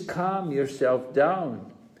 Please calm yourself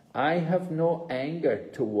down. I have no anger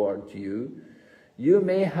toward you. You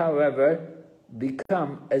may, however,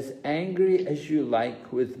 become as angry as you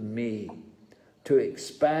like with me, to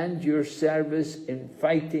expand your service in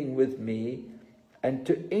fighting with me and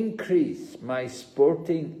to increase my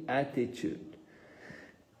sporting attitude.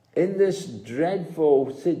 In this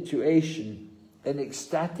dreadful situation, in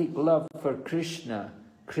ecstatic love for Krishna,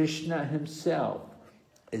 Krishna himself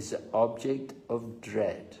is the object of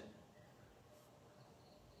dread."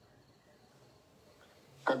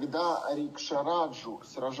 Когда Рикшараджу,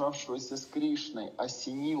 сражавшегося с Кришной,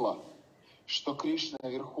 осенило, что Кришна —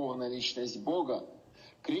 верховная личность Бога,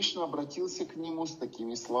 Кришна обратился к нему с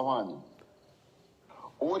такими словами: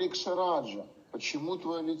 «О Рикшараджа, почему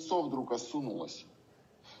твое лицо вдруг осунулось?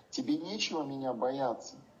 Тебе нечего меня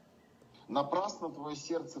бояться. Напрасно твое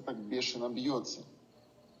сердце так бешено бьется.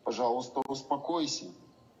 Пожалуйста, успокойся.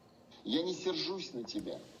 Я не сержусь на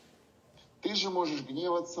тебя. Ты же можешь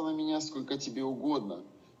гневаться на меня сколько тебе угодно,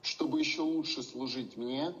 чтобы еще лучше служить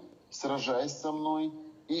мне, сражаясь со мной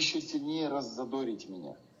и еще сильнее раззадорить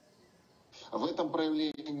меня. В этом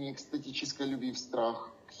проявлении экстатической любви в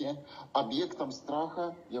страхе объектом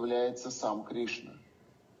страха является сам Кришна.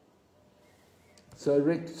 So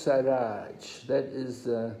Riksaraj, that is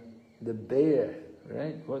the bear,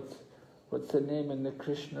 right? What's the name in the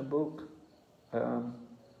Krishna book? In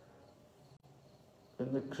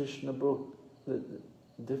the Krishna book, the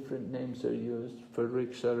different names are used for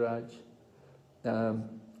Riksaraj.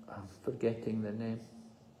 I'm forgetting the name.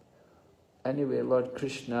 Anyway, Lord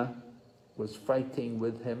Krishna was fighting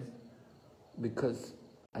with him because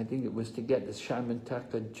I think it was to get the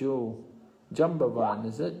Shamantaka jewel. Jambavan,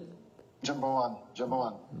 is it?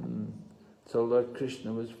 Jambavan. So Lord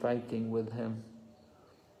Krishna was fighting with him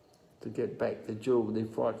to get back the jewel. They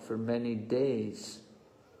fought for many days.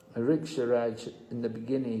 Riksharaj, in the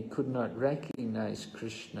beginning, could not recognize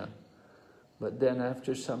Krishna. But then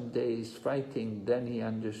after some days fighting, then he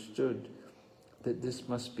understood that this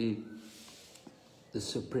must be the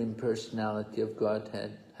Supreme Personality of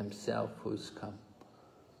Godhead himself who's come.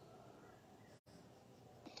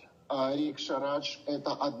 Рикшарадж –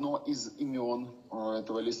 это одно из имен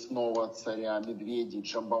этого лесного царя медведей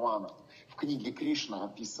Джамбавана. В книге Кришна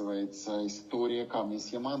описывается история камня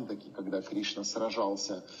Сьямантаки, когда Кришна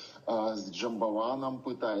сражался с Джамбаваном,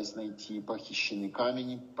 пытаясь найти похищенный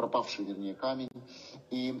камень, пропавший, вернее, камень.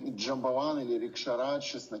 И Джамбаван или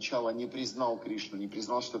Рикшарадж сначала не признал Кришну, не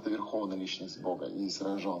признал, что это верховная личность Бога, и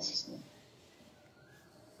сражался с ним.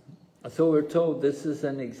 So we're told this is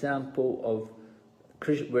an example of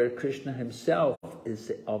where Krishna himself is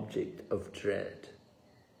the object of dread.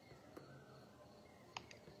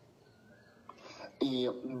 И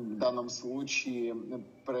в данном случае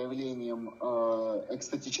проявлением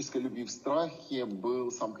экстатической любви в страхе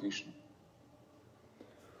был сам Кришна.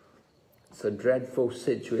 It's a dreadful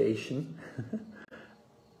situation,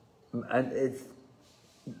 and it's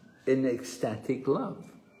in ecstatic love.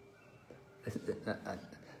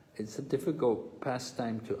 It's a difficult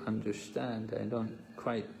pastime to understand. I don't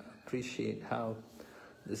quite appreciate how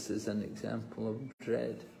this is an example of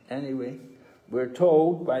dread. Anyway, we're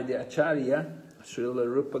told by the Acharya, Srila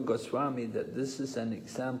Rupa Goswami, that this is an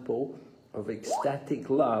example of ecstatic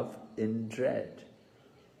love in dread.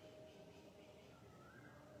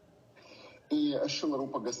 И Шрила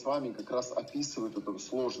Рупа Госвами как раз описывает эту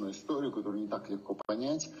сложную историю, которую не так легко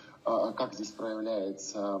понять, как здесь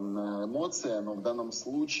проявляется эмоция, но в данном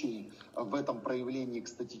случае в этом проявлении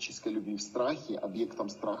экстатической любви в страхе объектом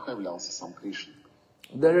страха являлся сам Кришна.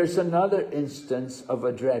 There is another instance of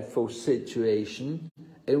a dreadful situation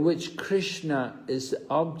in which Krishna is the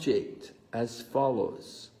object as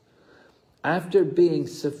follows. After being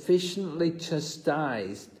sufficiently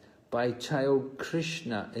chastised by child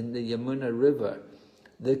Krishna in the Yamuna river,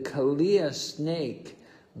 the Kaliya snake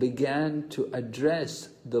began to address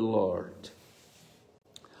the Lord.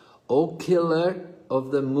 O killer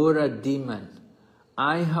of the Mura demon,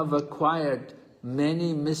 I have acquired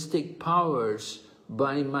many mystic powers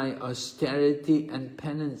by my austerity and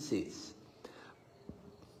penances.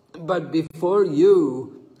 But before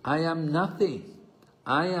you, I am nothing.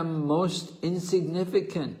 I am most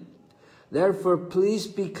insignificant. Therefore, please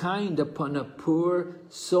be kind upon a poor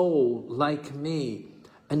soul like me,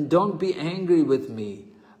 and don't be angry with me.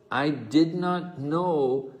 I did not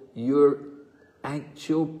know your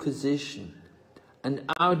actual position, and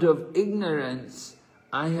out of ignorance,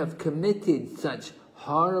 I have committed such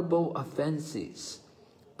horrible offenses.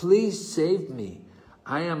 Please save me.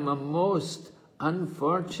 I am a most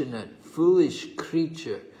unfortunate, foolish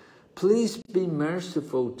creature. Please be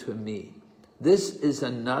merciful to me. This is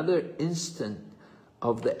another instant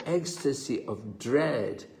of the ecstasy of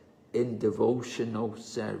dread in devotional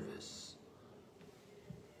service.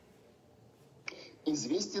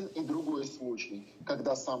 Известен и другой случай,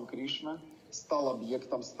 когда сам Кришна стал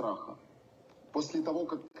объектом страха. После того,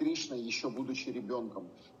 как Кришна, еще будучи ребенком,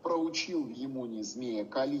 проучил в Ямуне змея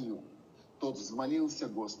Калию, тот взмолился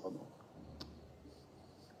Господу: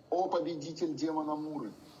 «О победитель демона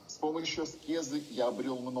Муры! С помощью аскезы я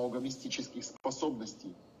обрел много мистических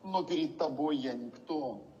способностей, но перед тобой я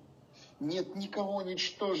никто. Нет никого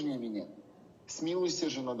ничтожнее меня. Смилуйся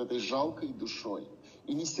же над этой жалкой душой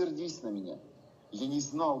и не сердись на меня. Я не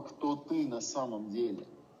знал, кто ты на самом деле,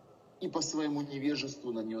 и по своему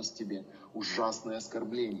невежеству нанес тебе ужасное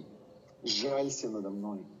оскорбление. Жалься надо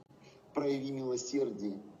мной, прояви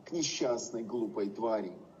милосердие к несчастной глупой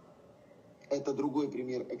твари». Это другой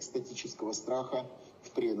пример экстатического страха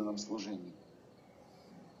в преданном служении.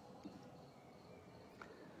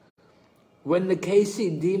 When the Kasi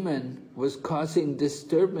demon was causing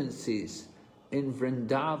disturbances in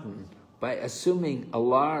Vrindavan by assuming a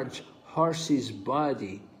large horse's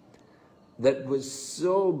body that was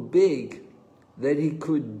so big that he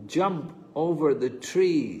could jump over the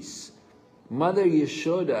trees, Mother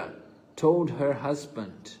Yashoda told her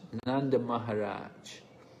husband, Nanda Maharaj,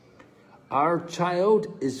 "Our child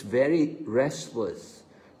is very restless,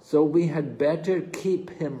 so we had better keep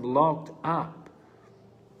him locked up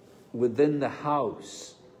within the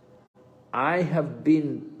house. I have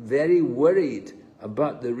been very worried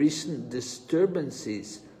about the recent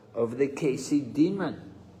disturbances of the Kesi demon,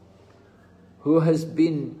 who has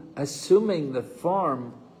been assuming the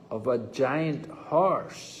form of a giant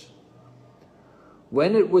horse.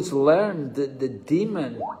 When it was learned that the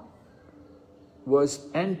demon was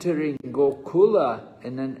entering Gokula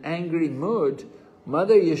in an angry mood,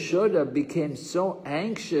 Mother Yashoda became so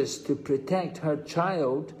anxious to protect her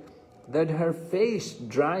child that her face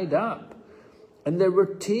dried up and there were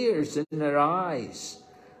tears in her eyes.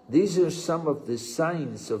 These are some of the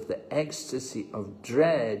signs of the ecstasy of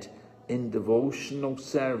dread in devotional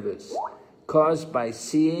service, caused by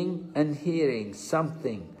seeing and hearing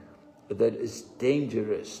something that is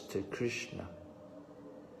dangerous to Krishna."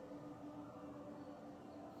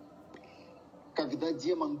 Когда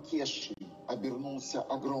демон Кеши обернулся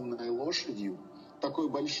огромной лошадью, такой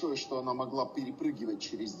большой, что она могла перепрыгивать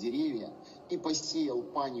через деревья, и посеял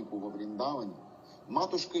панику во Вриндаване,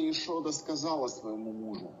 матушка Яшода сказала своему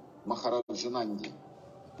мужу, Махараджа Нанди: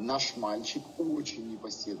 «Наш мальчик очень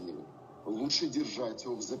непоседливый. Лучше держать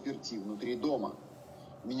его взаперти внутри дома.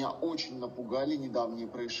 Меня очень напугали недавние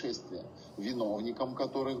происшествия, виновником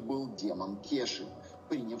которых был демон Кеши,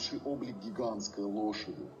 принявший облик гигантской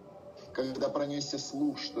лошади. Когда пронесся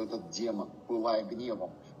слух, что этот демон, пылая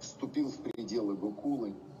гневом, вступил в пределы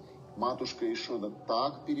Гокулы, матушка Яшода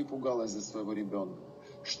так перепугалась за своего ребенка,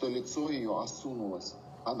 что лицо ее осунулось,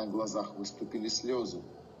 а на глазах выступили слезы.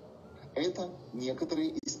 Это некоторые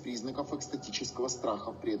из признаков экстатического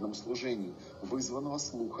страха в преданном служении, вызванного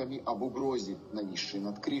слухами об угрозе, нависшей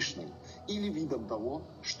над Кришной, или видом того,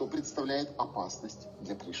 что представляет опасность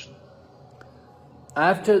для Кришны.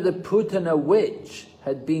 After the Putana witch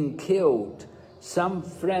had been killed, some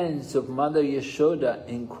friends of Mother Yashoda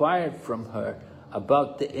inquired from her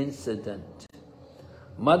about the incident.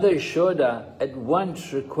 Mother Yashoda at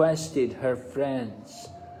once requested her friends,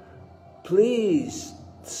 please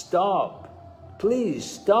stop,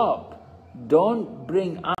 don't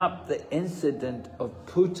bring up the incident of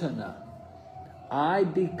Putana. I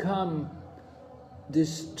become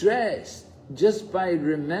distressed just by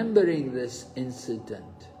remembering this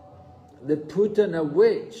incident. The Putana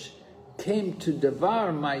witch came to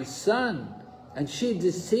devour my son, and she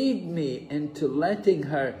deceived me into letting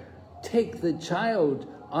her take the child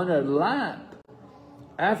on her lap.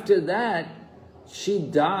 After that, she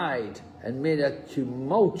died and made a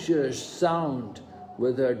tumultuous sound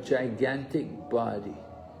with her gigantic body.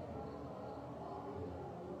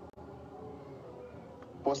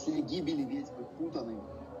 После гибели ведьмы Путаны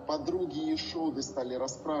подруги Яшоды стали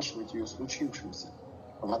расспрашивать ее о случившемся.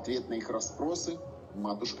 В ответ на их расспросы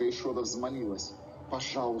матушка Яшода взмолилась: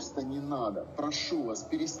 «Пожалуйста, не надо, прошу вас,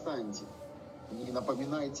 перестаньте. Не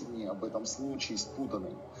напоминайте мне об этом случае с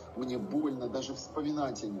Путаной. Мне больно даже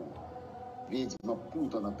вспоминать о нем. Ведьма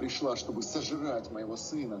Путана пришла, чтобы сожрать моего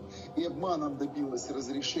сына, и обманом добилась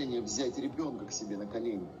разрешения взять ребенка к себе на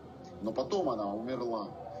колени. Но потом она умерла.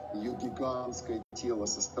 Ее гигантское тело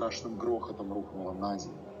со страшным грохотом рухнуло на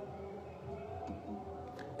землю».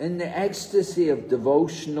 In the ecstasy of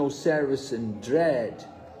devotional service and dread,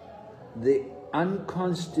 the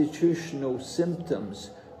unconstitutional symptoms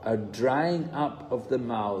are drying up of the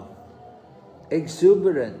mouth,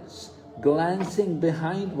 exuberance, glancing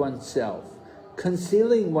behind oneself,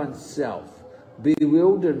 concealing oneself,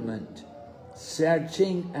 bewilderment,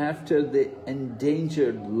 searching after the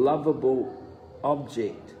endangered lovable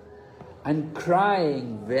object, and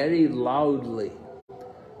crying very loudly.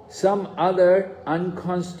 Some other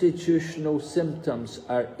unconstitutional symptoms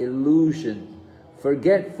are illusion,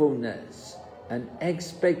 forgetfulness, and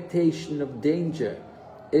expectation of danger.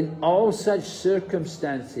 In all such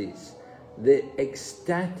circumstances, the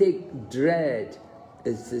ecstatic dread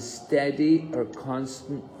is the steady or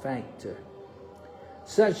constant factor.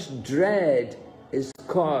 Such dread is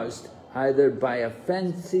caused either by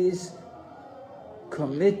offences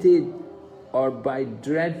committed or by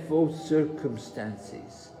dreadful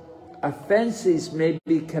circumstances. Offences may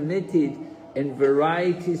be committed in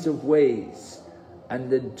varieties of ways, and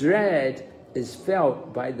the dread is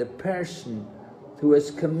felt by the person who has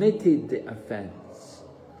committed the offence.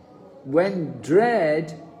 When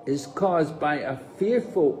dread is caused by a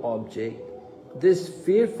fearful object, this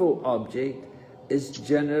fearful object is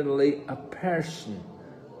generally a person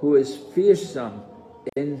who is fearsome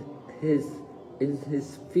in his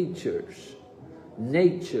features.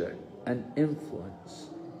 nature and influence.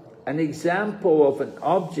 An example of an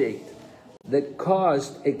object that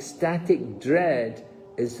caused ecstatic dread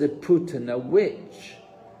is the Putana witch.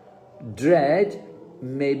 Dread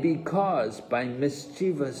may be caused by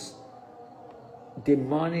mischievous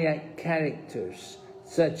demoniac characters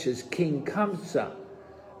such as King Kamsa,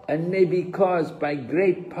 and may be caused by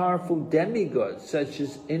great powerful demigods such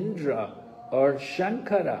as Indra or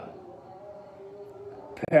Shankara.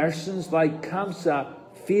 Persons like Kamsa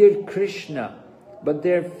fear Krishna, but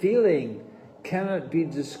their feeling cannot be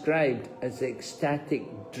described as ecstatic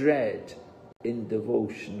dread in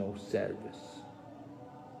devotional service.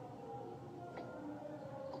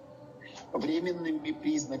 Временными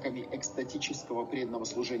признаками экстатического преданного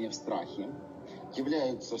служения в страхе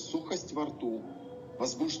являются сухость во рту,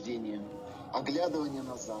 возбуждение, оглядывание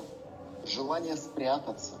назад, желание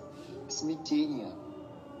спрятаться, смятение,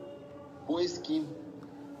 поиски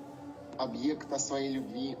объекта своей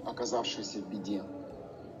любви, оказавшейся в беде,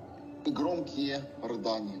 и громкие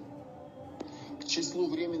рыдания. К числу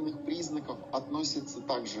временных признаков относятся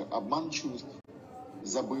также обман чувств,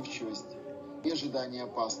 забывчивость и ожидание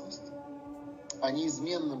опасности. А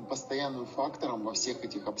неизменным постоянным фактором во всех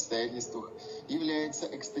этих обстоятельствах является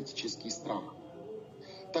экстатический страх.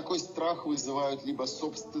 Такой страх вызывают либо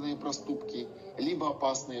собственные проступки, либо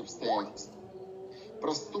опасные обстоятельства.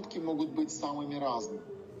 Проступки могут быть самыми разными,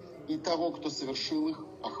 и того, кто совершил их,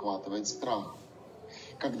 охватывает страх.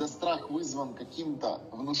 Когда страх вызван каким-то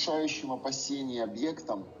внушающим опасение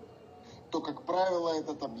объектом, то, как правило,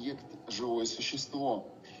 этот объект – живое существо,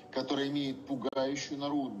 которое имеет пугающую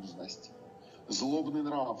наружность, злобный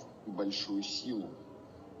нрав и большую силу.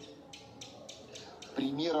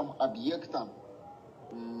 Примером объекта,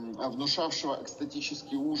 внушавшего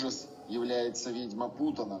экстатический ужас, является ведьма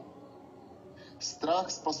Путана.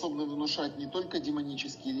 Страх, способный внушать не только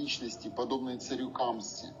демонические личности, подобные царю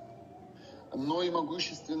Камсе, но и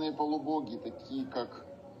могущественные полубоги, такие как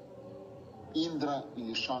Индра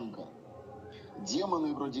или Шанкар.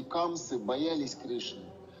 Демоны вроде Камсы боялись Кришны,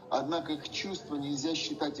 однако их чувства нельзя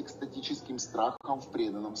считать экстатическим страхом в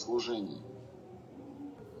преданном служении.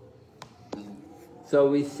 So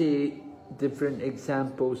we see different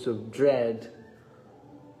examples of dread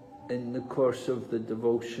in the course of the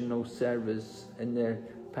devotional service in their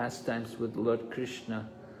pastimes with Lord Krishna.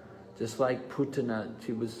 Just like Putana,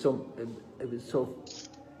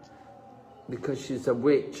 because she's a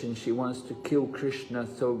witch and she wants to kill Krishna,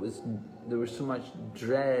 so there was so much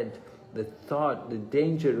dread, the thought, the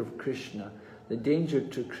danger of Krishna, the danger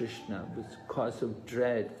to Krishna was cause of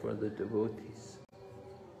dread for the devotees.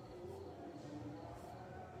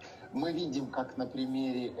 Мы видим, как на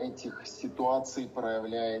примере этих ситуаций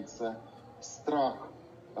проявляется страх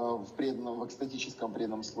в экстатическом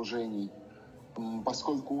преданном служении.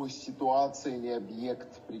 Поскольку ситуация или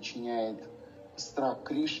объект причиняет страх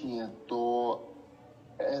Кришне, то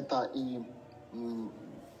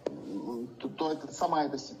сама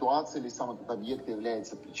эта ситуация или сам этот объект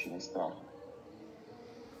является причиной страха.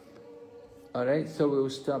 Alright, so we'll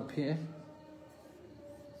stop here.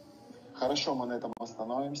 Хорошо, мы на этом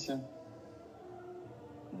остановимся.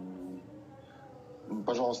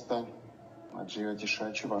 Пожалуйста, Аджия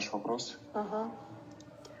Тишачи, ваш вопрос.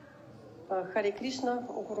 Харе Кришна,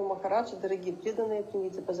 Гуру Махарадж, дорогие преданные,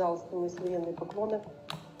 примите, пожалуйста, мои смиренные поклоны.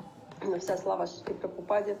 Вся слава Шри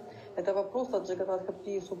Прабхупаде. Это вопрос от Джаганатха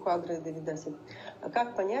Прии Субхадры Девидаси.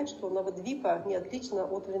 Как понять, что Навадвипа не отлична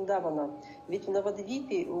от Вриндавана? Ведь в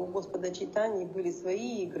Навадвипе у Господа Чайтаньи были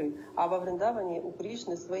свои игры, а во Вриндаване у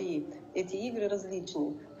Кришны свои. Эти игры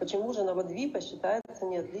различны. Почему же Навадвипа считается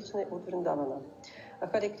не отличной от Вриндавана?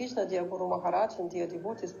 Hare Krishna, dear Guru Maharaj and dear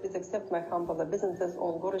devotees, please accept my humble obeisances,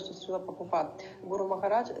 all glories to Srila Prabhupada. Guru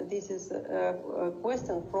Maharaj, this is a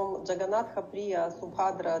question from Jagannatha Priya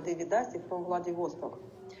Subhadra Devidasi from Vladivostok.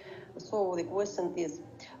 So the question is,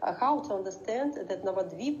 how to understand that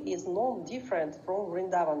Navadvip is not different from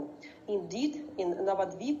Vrindavan? Indeed, in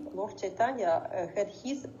Navadvip, Lord Chaitanya had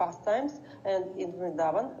his pastimes, and in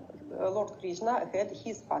Vrindavan, Lord Krishna had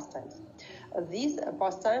his pastimes. These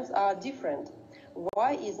pastimes are different.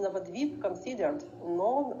 Why is Navadvip considered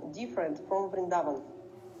non-different from Vrindavan?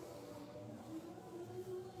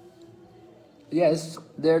 Yes,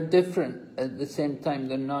 they're different. At the same time,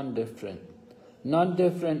 they're non-different.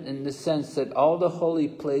 Non-different in the sense that all the holy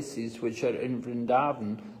places which are in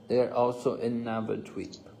Vrindavan, they are also in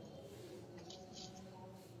Navadvip.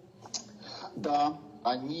 Да,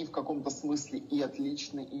 они в каком-то смысле и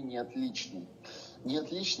отличны, и не отличны. Не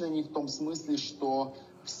отличны они в том смысле, что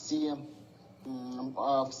все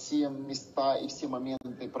места и все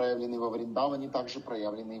моменты, проявленные во Вриндаване, также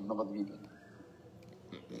проявлены и в Навадвипе.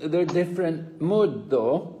 they're different mood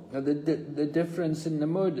though. The difference in the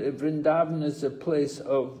mood, Vrindavan is a place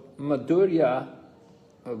of madhurya,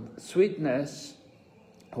 of sweetness,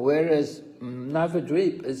 whereas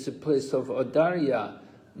Navadvip is a place of audarya,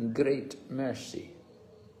 great mercy.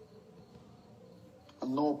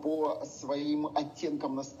 Но по своим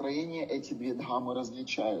оттенкам настроения эти две дхамы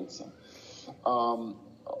различаются.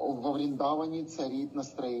 Во Вриндаване царит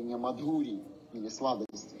настроение мадхури, или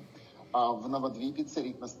сладости, а в Навадвипе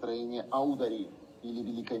царит настроение аудари, или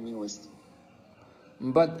великой милости.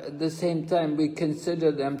 But at the same time we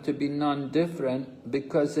consider them to be non-different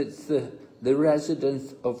because it's the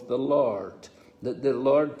residence of the Lord, that the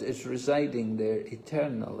Lord is residing there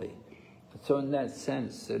eternally. So in that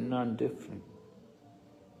sense they're non-different.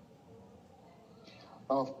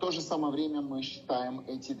 В то же самое время мы считаем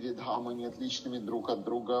эти две дхамы неотличными друг от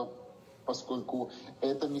друга, поскольку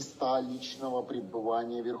это места личного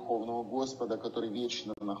пребывания Верховного Господа, который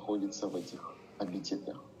вечно находится в этих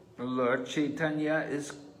обителях. Lord Chaitanya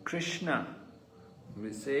is Krishna.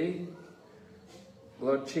 We say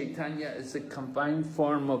Lord Chaitanya is a combined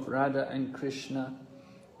form of Radha and Krishna.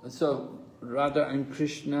 So Radha and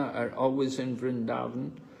Krishna are always in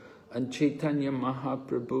Vrindavan, and Chaitanya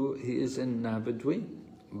Mahaprabhu, he is in Navadvip.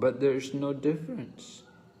 But there's no difference.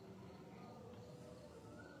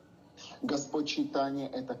 Господь Чайтанья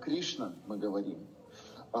 — это Кришна, мы говорим.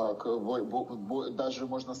 Даже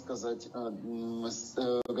можно сказать,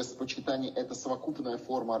 Господь Чайтанья — это совокупная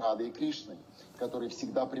форма Рады и Кришны, которые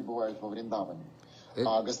всегда пребывают во Вриндаване.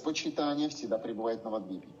 А Господь Чайтанья всегда пребывает на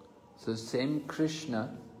Навадвипе. So same Krishna,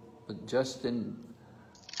 but just in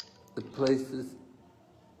the places.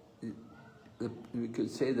 We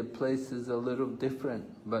could say the place is a little different,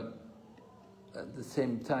 but at the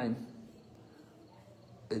same time,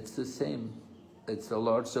 it's the same. It's the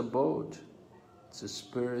Lord's abode. It's a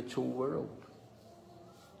spiritual world.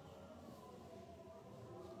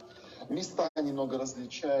 Места немного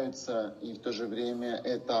различаются, и в то же время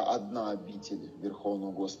это одна обитель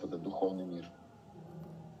Верховного Господа, духовный мир.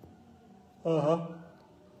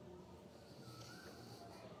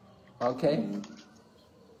 Okay.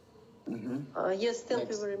 Yes, thank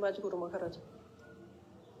you very much, Guru Maharaj.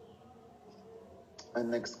 And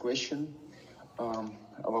next question.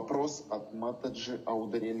 Вопрос от Матаджи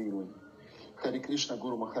Аударелилы. Хари Кришна,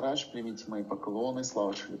 Гуру Махарадж, примите мои поклоны,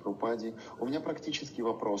 слава Шри Прабхупаде. У меня практический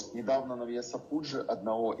вопрос. Недавно на Вьяса Пуджи,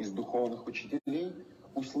 одного из духовных учителей,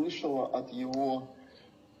 услышала от его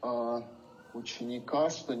ученика,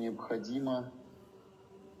 что необходимо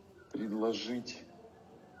предложить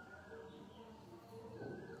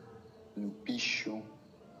пищу.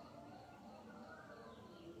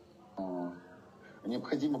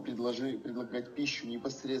 Необходимо предлагать пищу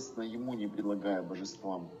непосредственно ему, не предлагая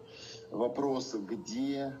божествам. Вопрос,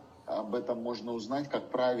 где об этом можно узнать,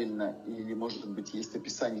 как правильно, или, может быть, есть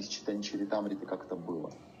описание из читания Чаритамриты, как это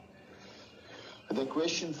было. The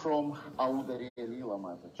question from Audari Lila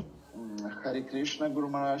Mataj. Hare Krishna, Guru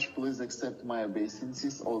Maharaj, please accept my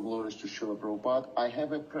obeisances. All glories to Srila Prabhupada. I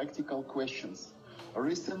have a practical questions.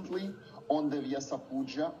 Recently, on the Vyasa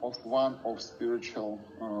Puja of one of spiritual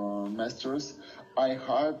masters, I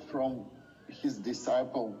heard from his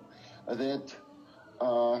disciple that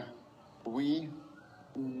we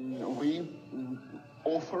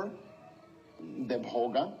offer the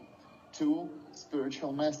bhoga to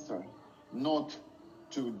spiritual master, not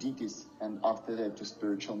to deities, and after that to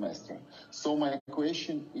spiritual master. So my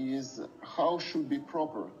question is, how should be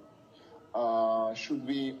proper? Should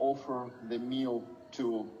we offer the meal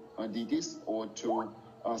to deities or to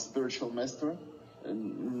a spiritual master?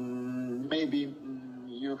 Maybe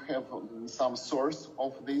you have some source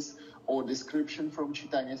of this or description from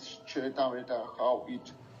Chaitanya Charitamrita how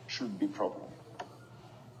it should be proper.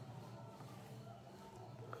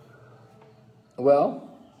 Well,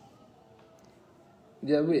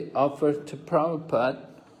 yeah, we offer to Prabhupada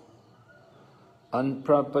on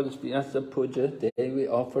Prabhupada's Vyasa Puja day. We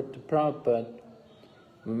offer to Prabhupada.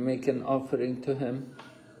 We make an offering to him.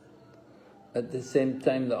 At the same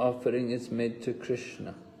time, the offering is made to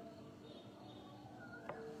Krishna.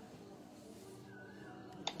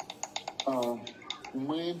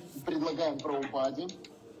 Мы предлагаем Прабхупаде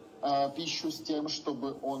пищу с тем,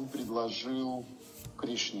 чтобы он предложил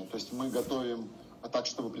Кришне. То есть мы готовим так,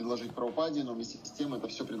 чтобы предложить Прабхупаде, но вместе с тем это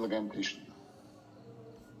все предлагаем Кришне.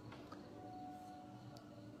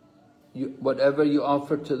 Whatever you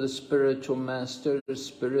offer to the spiritual master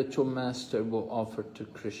will offer to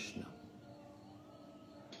Krishna.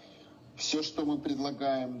 Все, что мы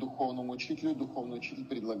предлагаем духовному учителю, духовный учитель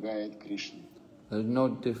предлагает Кришне. There's no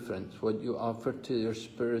difference. What you offer to your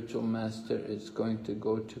spiritual master is going to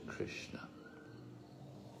go to Krishna.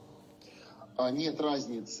 Нет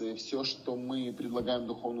разницы. Все, что мы предлагаем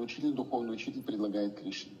духовный учитель предлагает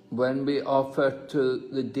Кришне. When we offer to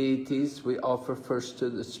the deities, we offer first to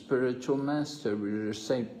the spiritual master. We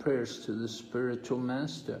recite prayers to the spiritual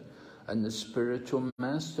master, and the spiritual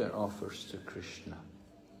master offers to Krishna.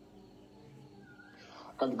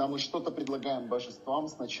 Когда мы что-то предлагаем божествам,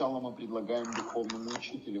 сначала мы предлагаем духовному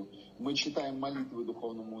учителю. Мы читаем молитвы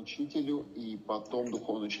духовному учителю, и потом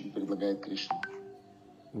духовный учитель предлагает Кришне.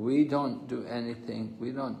 We don't do anything,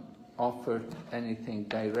 we don't offer anything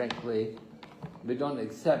directly, we don't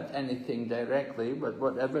accept anything directly, but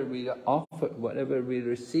whatever we offer, whatever we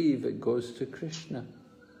receive, it goes to Krishna.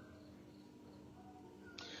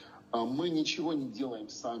 Мы ничего не делаем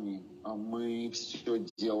сами, мы все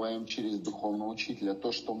делаем через духовного учителя.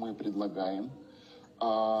 То, что мы предлагаем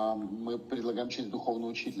через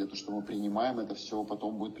духовного учителя. То, что мы принимаем, это все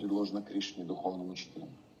потом будет предложено Кришне, духовному учителю.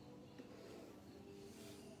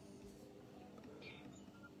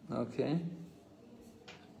 Okay.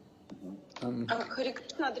 Харе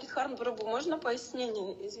Кришна, Адридхарн Прабху, можно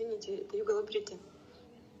пояснение? Извините, это Югалабрити.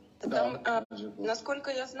 Да,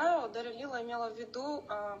 насколько я знаю, Дарья Лила имела в виду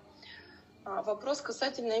вопрос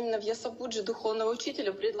касательно именно Вьясапуджи духовного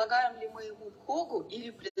учителя. Предлагаем ли мы ему бхогу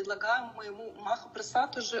или предлагаем мы ему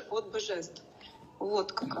махапрасад уже от божеств?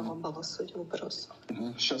 Вот какова была суть вопроса.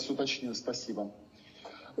 Сейчас уточню, спасибо.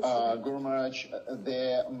 Guru Maharaj,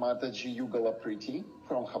 the Mataji Yugala Priti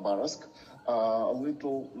from Khabarovsk,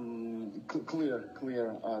 little clear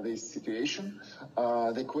this situation.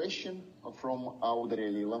 The question from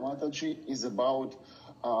Audrey Lila Mataji is about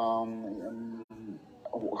how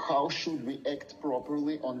should we act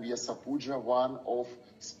properly on Vyasapuja, one of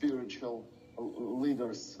spiritual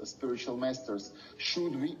leaders, spiritual masters.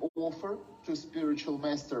 Should we offer to spiritual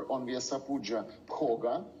master on Vyasapuja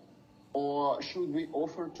bhoga, or should we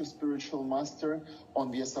offer to spiritual master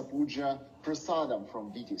on Vyasapuja prasadam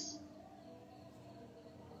from deities?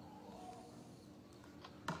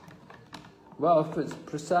 Well, if it's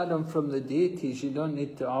prasadam from the deities, you don't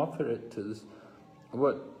need to offer it to this.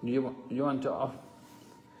 What you want to offer?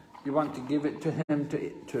 You want to give it to him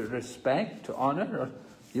to respect, to honor, or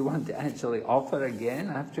you want to actually offer again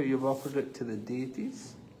after you've offered it to the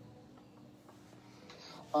deities?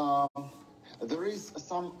 There is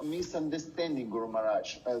some misunderstanding, Guru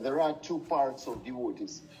Maharaj. There are two parts of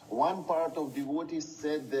devotees. One part of devotees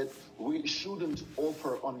said that we shouldn't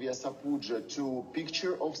offer on Vyasapuja to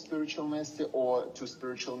picture of spiritual master or to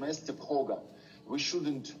spiritual master bhoga. We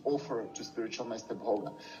shouldn't offer to spiritual master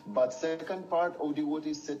bhoga. But second part of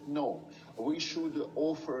devotees said no. We should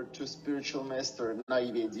offer to spiritual master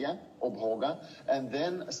naivedya or bhoga, and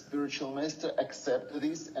then spiritual master accept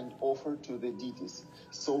this and offer to the deities.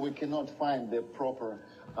 So we cannot find the proper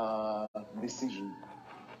decision.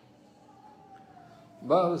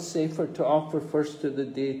 Well, it's safer to offer first to the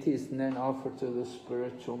deities and then offer to the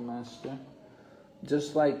spiritual master.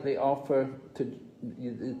 Just like they offer to,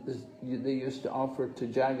 they used to offer to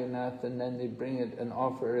Jagannath and then they bring it and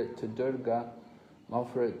offer it to Durga,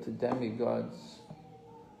 offer it to demigods.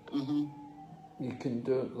 Mm-hmm. You can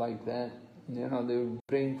do it like that. You know, they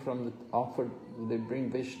bring they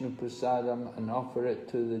bring Vishnu Prasadam and offer it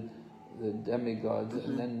to the demigods,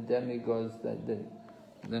 and then demigods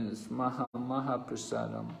then it's Maha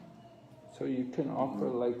Prasadam. So you can offer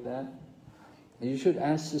like that. You should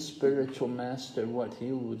ask the spiritual master what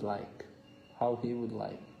he would like, how he would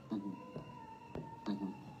like.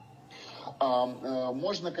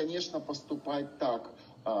 Можно, конечно, поступать так,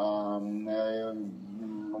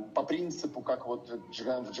 по принципу, как вот в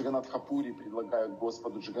Джаганатхапуре предлагают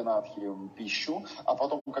Господу Джаганатхе пищу, а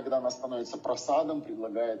потом, когда она становится прасадом,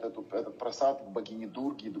 предлагает этот прасад богине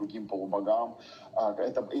Дурги и другим полубогам.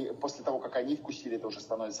 И после того, как они вкусили, это уже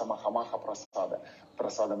становится Махамаха прасада.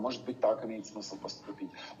 Может быть, так имеет смысл поступить.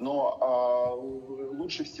 Но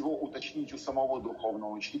лучше всего уточнить у самого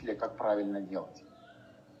духовного учителя, как правильно делать.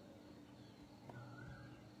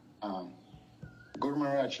 Guru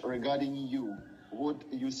Maharaj, regarding you, what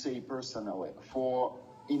you say personally, for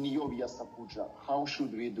in your Vyasapuja, how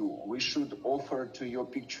should we do? We should offer to your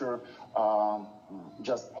picture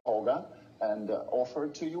just bhoga and offer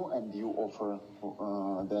to you, and you offer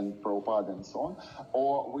then Prabhupada and so on,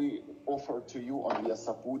 or we offer to you on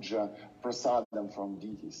Vyasapuja prasadam from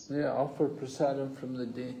deities? Yeah, offer prasadam from the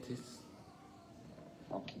deities.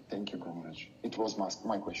 Okay, thank you, Guru Maharaj. It was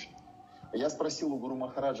my question. Я спросил у Гуру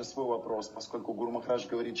Махараджа свой вопрос, поскольку Гуру Махарадж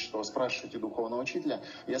говорит, что спрашивайте духовного учителя.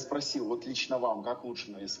 Я спросил, вот лично вам, как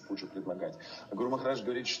лучше на Вьясапуджу предлагать? Гуру Махарадж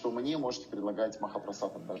говорит, что мне можете предлагать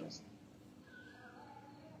Махапрасад от божеств.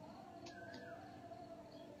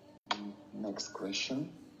 Next question.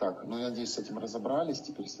 Так, ну я надеюсь, с этим разобрались.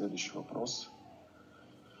 Теперь следующий вопрос.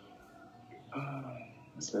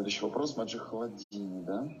 Следующий вопрос, Маджи Халадини,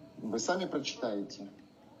 да? Вы сами прочитаете?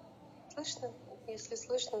 Слышно? Если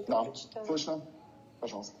слышно, то Да, прочитаю. слышно.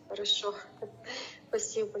 Пожалуйста. Хорошо.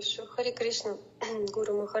 Спасибо большое. Харе Кришна,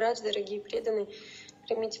 Гуру Махарадж, дорогие преданные.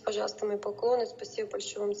 Примите, пожалуйста, мои поклоны. Спасибо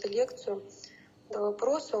большое вам за лекцию. Два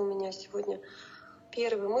вопроса у меня сегодня.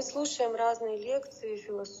 Первый. Мы слушаем разные лекции,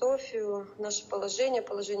 философию, наше положение,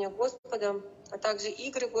 положение Господа, а также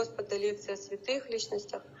игры Господа, лекции о святых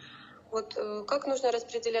личностях. Вот как нужно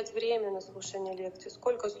распределять время на слушание лекций?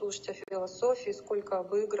 Сколько слушать о философии, сколько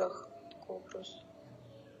об играх? Такой вопрос.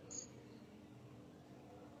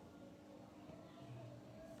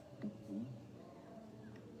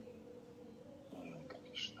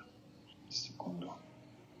 Конечно. Секунду.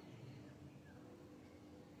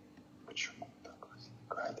 Почему так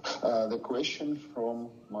возникает? The question from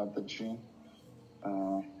Mataji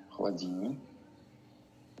Хладини.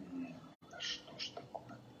 Что ж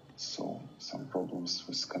такое? So, some problems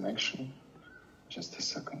with connection. Just a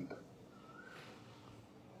second.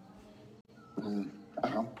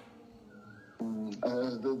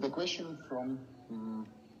 The question from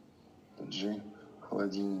G.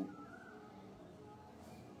 Хладини.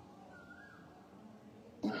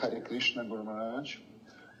 Hare Krishna Guru Maharaj,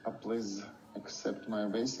 please accept my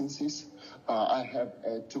obeisances. I have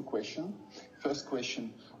two questions. First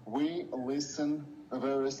question, we listen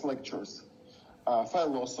various lectures,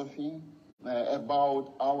 philosophy,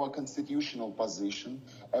 about our constitutional position,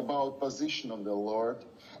 about position of the Lord,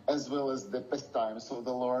 as well as the pastimes of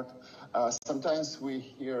the Lord. Sometimes we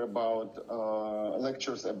hear about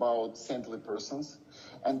lectures about saintly persons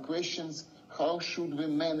and questions. How should we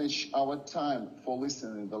manage our time for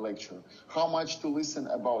listening to the lecture? How much to listen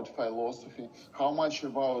about philosophy? How much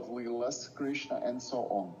about Leelas, Krishna, and so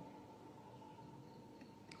on?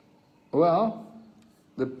 Well,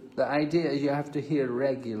 the idea is you have to hear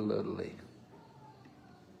regularly.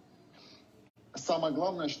 Самое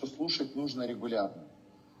главное, что слушать нужно регулярно.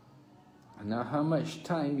 Now, how much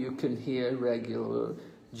time you can hear regularly?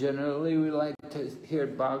 Generally, we like to hear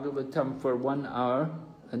Bhagavatam for 1 hour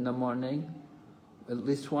in the morning, at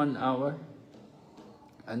least 1 hour,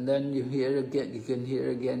 and then you hear again. You can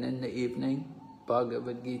hear again in the evening,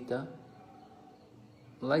 Bhagavad Gita,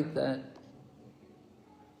 like that.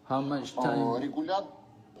 How much time? Регулярно.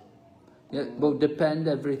 Yeah, will depend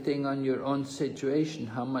everything on your own situation.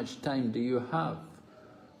 How much time do you have?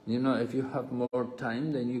 You know, if you have more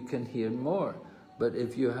time, then you can hear more. But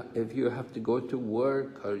if you have to go to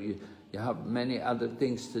work or you have many other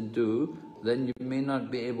things to do, then you may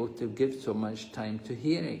not be able to give so much time to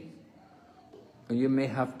hearing. You may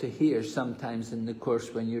have to hear sometimes in the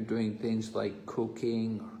course when you're doing things like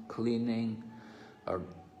cooking or cleaning, or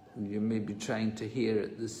you may be trying to hear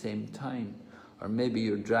at the same time. Or maybe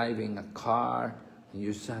you're driving a car and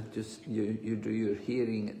you do your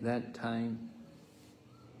hearing at that time.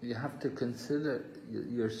 You have to consider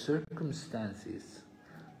your circumstances.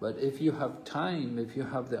 But if you have time, if you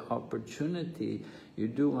have the opportunity, you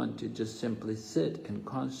do want to just simply sit and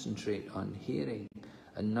concentrate on hearing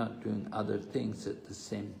and not doing other things at the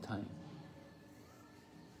same time.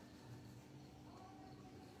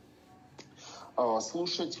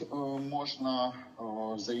 Слушать можно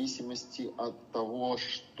в зависимости от того,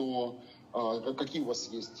 какие у вас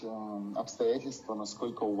есть обстоятельства,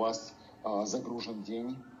 насколько у вас загружен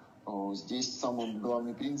день. Здесь самый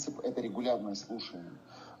главный принцип – это регулярное слушание.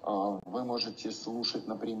 Вы можете слушать,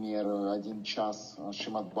 например, 1 час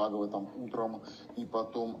Шримад Бхагаватам утром и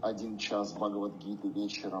потом 1 час Бхагавад-гиты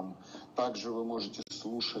вечером. Также вы можете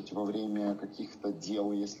слушать во время каких-то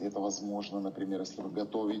дел, если это возможно. Например, если вы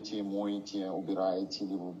готовите, моете, убираете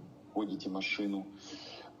или вы водите машину.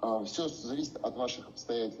 Все зависит от ваших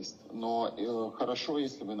обстоятельств. Но хорошо,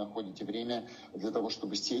 если вы находите время для того,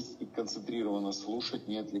 чтобы сесть и концентрированно слушать,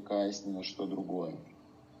 не отвлекаясь ни на что другое.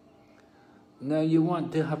 Now you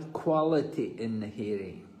want to have quality in the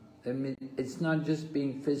hearing. I mean, it's not just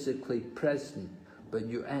being physically present, but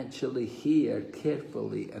you actually hear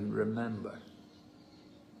carefully and remember.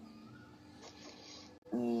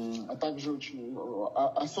 А также очень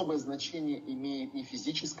особое значение имеет не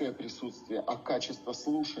физическое присутствие, а качество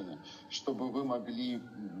слушания, чтобы вы могли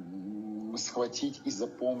схватить и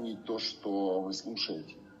запомнить то, что вы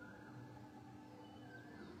слушаете.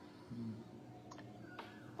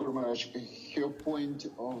 her point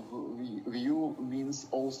of view means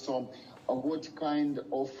also what kind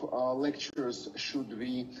of lectures should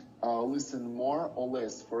we listen more or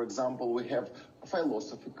less? For example, we have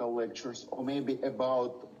philosophical lectures, or maybe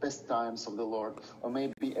about pastimes of the Lord, or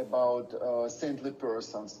maybe about saintly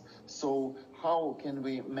persons. So how can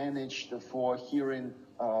we manage for hearing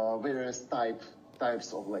various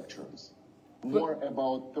types of lectures? More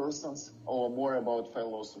about persons or more about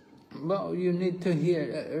philosophy? Well, you need to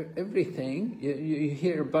hear everything. You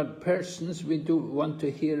hear about persons. We do want to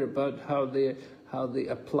hear about how they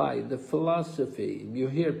apply the philosophy. You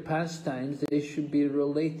hear pastimes. They should be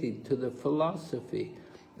related to the philosophy.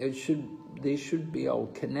 They should be all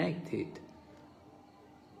connected.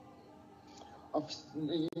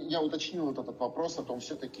 Я уточнил вот этот вопрос о том,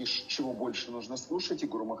 все-таки чего больше нужно слушать. И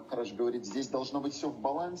Гуру Махарадж говорит, здесь должно быть все в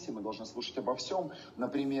балансе, мы должны слушать обо всем.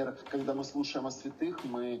 Например, когда мы слушаем о святых,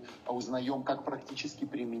 мы узнаем, как практически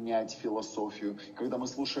применять философию. Когда мы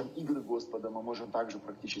слушаем игры Господа, мы можем также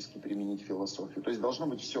практически применить философию. То есть должно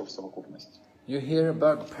быть все в совокупности. You hear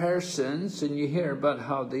about persons and you hear about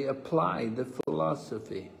how they apply the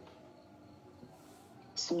philosophy.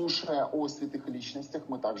 Слушая о святых личностях,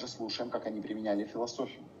 мы также слушаем, как они применяли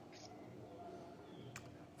философию.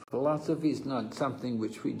 Philosophy is not something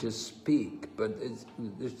which we just speak, but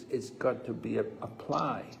it's got to be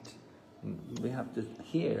applied. We have to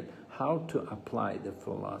hear how to apply the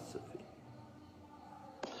philosophy.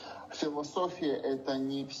 Философия — это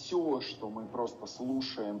не все, что мы просто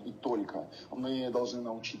слушаем и только. Мы должны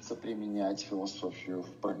научиться применять философию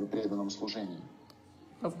в преданном служении.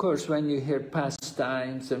 Of course, when you hear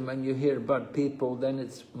pastimes and when you hear about people, then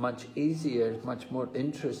it's much easier, much more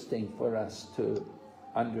interesting for us to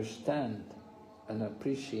understand and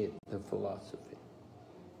appreciate the philosophy.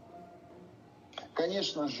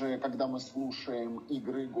 Конечно же, когда мы слушаем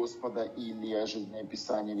игры Господа или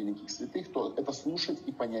жизнеописания великих святых, то это слушать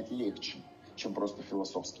и понять легче, чем просто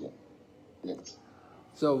философские лекции.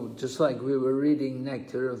 So, just like we were reading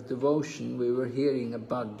Nectar of Devotion, we were hearing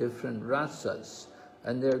about different rasas.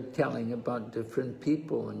 And they're telling about different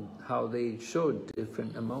people and how they showed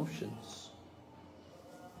different emotions.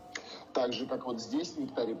 Так же, как вот здесь, в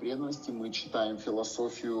Нектаре преданности, мы читаем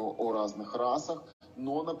философию о разных расах,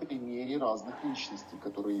 но на примере разных личностей,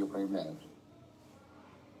 которые ее проявляют.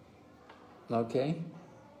 Okay.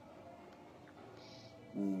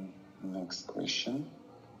 Next question.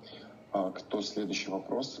 Кто следующий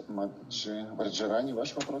вопрос? Варджарани,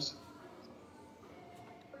 ваш вопрос?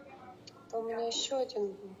 У меня еще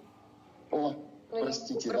один. О,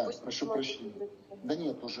 простите, да, прошу прощения. Да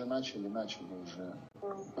нет, уже начали уже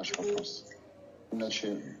ваш вопрос.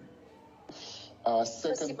 Иначе...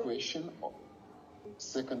 Second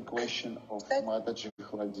question of Mataji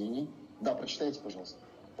Хладини. Да, прочитайте, пожалуйста.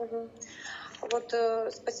 Вот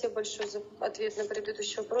спасибо большое за ответ на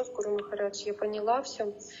предыдущий вопрос, Гуру Махарадж. Я поняла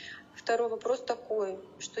все. Второй вопрос такой,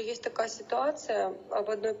 что есть такая ситуация об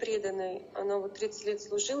одной преданной. Она вот 30 лет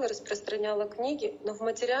служила, распространяла книги, но в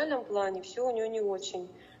материальном плане все у нее не очень.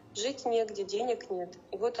 Жить негде, денег нет.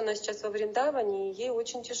 И вот она сейчас во Вриндаване, и ей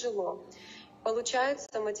очень тяжело.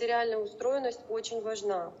 Получается, материальная устроенность очень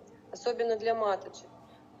важна, особенно для Матаджи.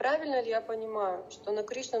 Правильно ли я понимаю, что на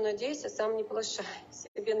Кришну надейся, сам не плашай,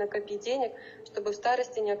 себе накопи денег, чтобы в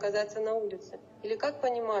старости не оказаться на улице? Или как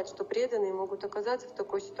понимать, что преданные могут оказаться в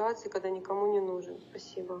такой ситуации, когда никому не нужен?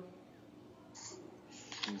 Спасибо.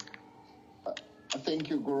 Thank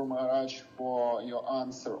you, Guru Maharaj, for your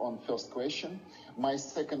answer on first question. My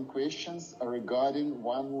second questions are regarding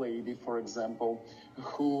one lady, for example,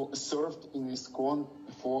 who served in ISKCON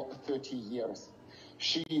for 30 years.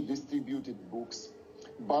 She distributed books.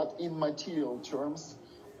 But in material terms,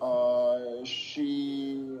 there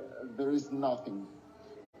is nothing.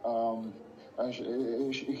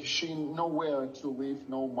 She nowhere to live,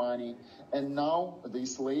 no money. And now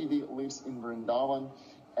this lady lives in Vrindavan,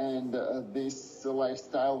 and this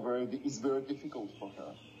lifestyle is very difficult for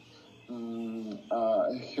her.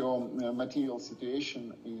 Her material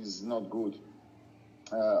situation is not good.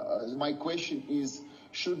 My question is,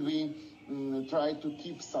 should we try to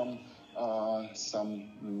keep some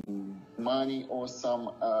money or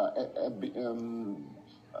some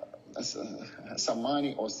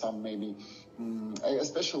money or some maybe,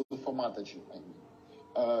 especially for Mataji?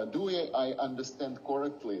 Do I understand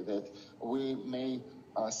correctly that we may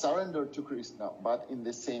surrender to Krishna, but in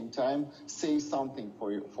the same time say something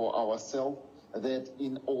for ourselves that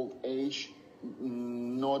in old age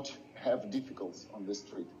not have difficulties on the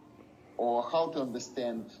street? Or how to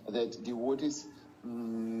understand that devotees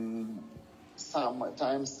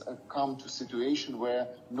sometimes come to a situation where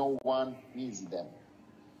no one needs them.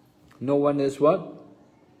 No one is what?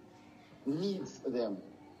 needs them.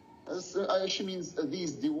 She means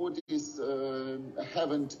these devotees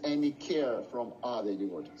haven't any care from other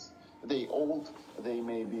devotees. They old, they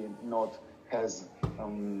maybe not has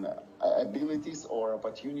abilities or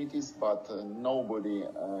opportunities, but nobody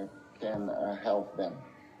can help them.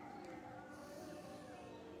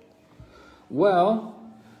 Well,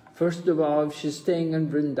 first of all, if she's staying in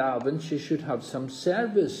Vrindavan, she should have some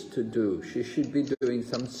service to do. She should be doing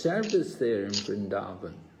some service there in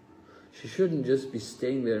Vrindavan. She shouldn't just be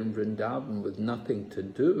staying there in Vrindavan with nothing to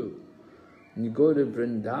do. When you go to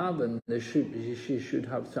Vrindavan, she should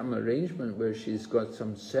have some arrangement where she's got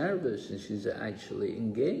some service and she's actually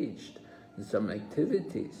engaged in some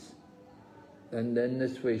activities. And then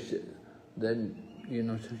this way,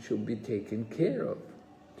 she'll be taken care of.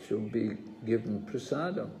 She'll be given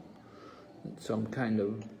prasadam, some kind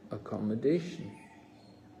of accommodation.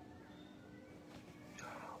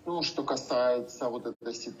 Ну, что касается вот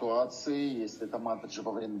этой ситуации, если это Матаджи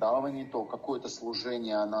во Вриндаване, то какое-то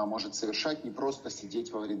служение она может совершать, не просто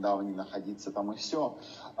сидеть во Вриндаване, находиться там и все.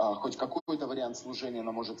 Хоть какой-то вариант служения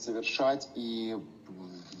она может совершать и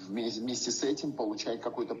вместе с этим получать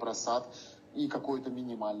какой-то прасад и какое-то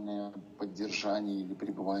минимальное поддержание или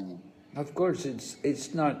пребывание. Of course,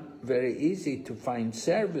 it's not very easy to find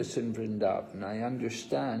service in Vrindavan. I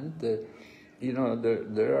understand that,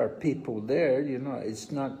 there are people there,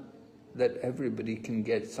 it's not that everybody can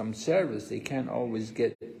get some service. They can't always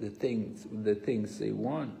get the things they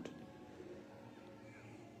want.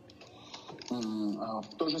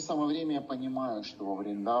 В то же самое время я понимаю, что во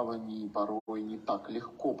Вриндаване порой не так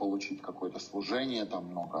легко получить какое-то служение, там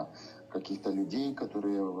много каких-то людей,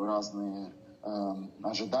 которые разные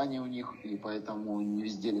ожидания у них, и поэтому не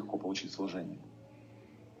везде легко получить служение.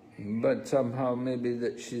 But somehow maybe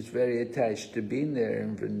that she's very attached to being there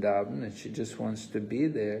in Vrindavan and she just wants to be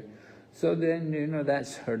there. So then,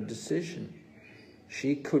 that's her decision.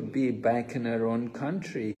 She could be back in her own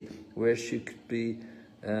country where she could be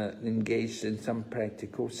engaged in some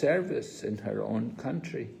practical service in her own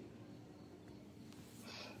country.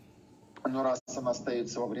 Но раз она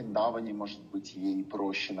остается во Вриндаване, может быть, ей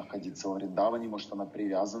проще находиться во Вриндаване, может, она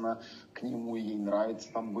привязана к нему, и ей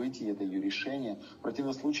нравится там быть, и это ее решение. В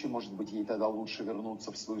противном случае, может быть, ей тогда лучше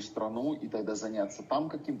вернуться в свою страну и тогда заняться там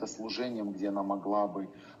каким-то служением, где она могла бы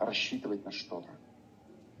рассчитывать на что-то.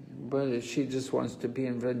 But if she just wants to be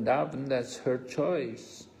in Vrindavan, that's her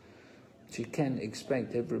choice. She can't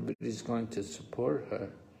expect everybody's going to support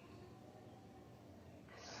her.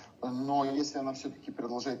 Но если она все-таки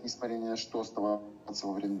продолжает, несмотря ни на что, оставаться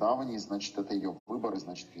во Вриндаване, значит, это ее выбор, и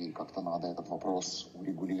значит, ей как-то надо этот вопрос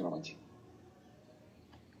урегулировать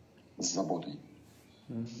с заботой.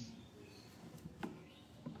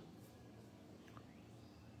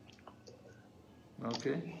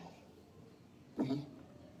 Okay.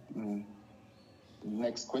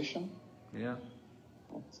 Next question. Yeah.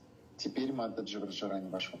 Вот. Теперь, Матаджи Враджарани,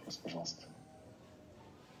 ваш вопрос, пожалуйста.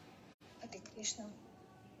 Харе Кришна.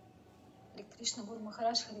 Харе Кришна, Гуру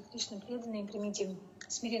Махарадж, Харе Кришна, преданные, примите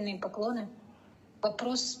смиренные поклоны.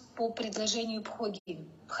 Вопрос по предложению бхоги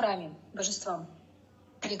в храме божествам.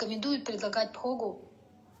 Рекомендуют предлагая бхогу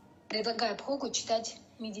читать,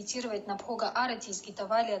 медитировать на бхога арати из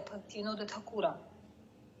Гитавали от Бхактивинода Тхакура.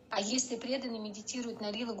 А если преданный медитирует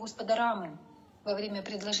на лилы Господа Рамы во время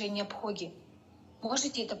предложения бхоги,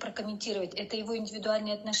 можете это прокомментировать? Это его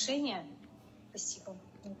индивидуальные отношения? Спасибо.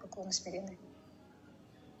 Поклоны смиренные.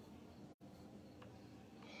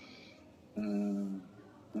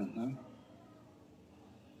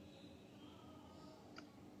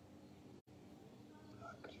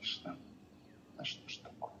 Кришна. А что ж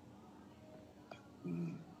такое?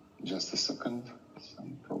 Just a second.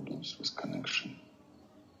 Some problems with connection.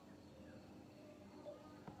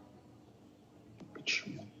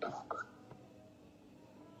 Почему так?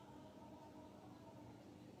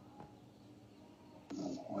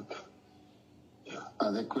 Вот.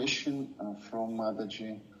 The question from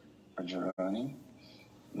Mataji Rajarani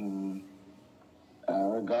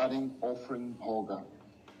regarding offering bhoga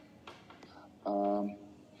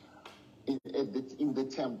in the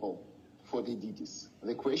temple for the deities.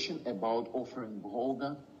 The question about offering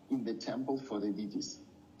bhoga in the temple for the deities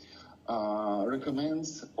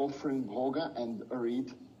recommends offering bhoga and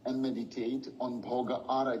read and meditate on bhoga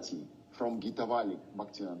arati from Gitavali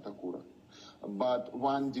Bhaktivinoda Thakura. But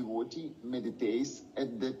one devotee meditates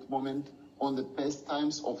at that moment on the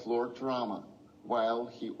pastimes of Lord Rama while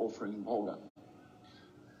he offering bhoga.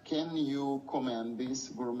 Can you comment this,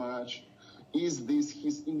 Guru Maharaj? Is this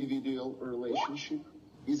his individual relationship?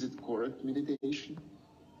 Is it correct meditation?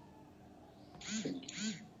 Thank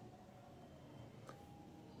you.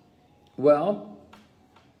 Well,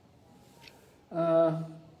 I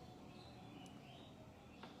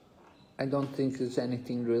don't think there's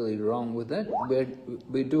anything really wrong with it.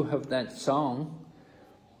 We do have that song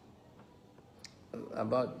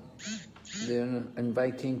about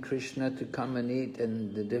inviting Krishna to come and eat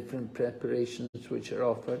and the different preparations which are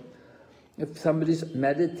offered. If somebody's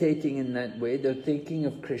meditating in that way, they're thinking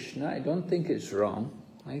of Krishna, I don't think it's wrong.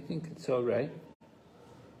 I think it's all right.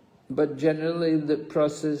 But generally the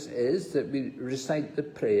process is that we recite the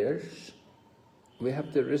prayers. We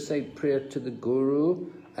have to recite prayer to the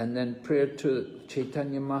Guru, and then prayer to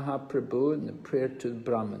Chaitanya Mahaprabhu, and the prayer to the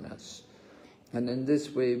Brahmanas. And in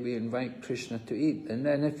this way we invite Krishna to eat. And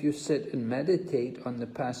then if you sit and meditate on the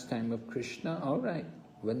pastime of Krishna, all right.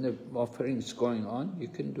 When the offering is going on, you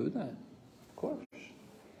can do that. Of course.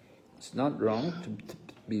 It's not wrong to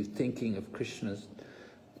be thinking of Krishna's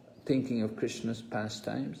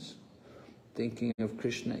pastimes, thinking of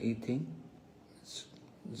Krishna eating.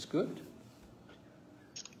 It's good.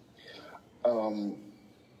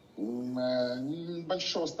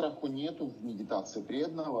 Большого страха нету в медитации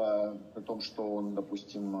преданного, о том, что он,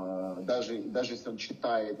 допустим, даже если он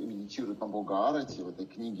читает и медитирует на Бога Арати, в этой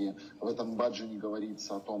книге, в этом баджане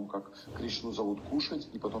говорится о том, как Кришну зовут кушать,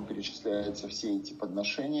 и потом перечисляются все эти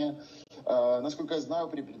подношения. Насколько я знаю,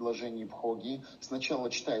 при предложении бхоги сначала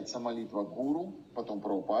читается молитва Гуру, потом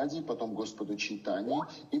Прабхупаде, потом Господу Чайтанье,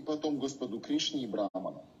 и потом Господу Кришне и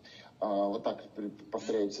Браману. Вот так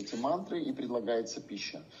повторяются эти мантры и предлагается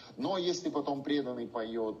пища. Но если потом преданный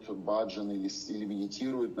поет баджан или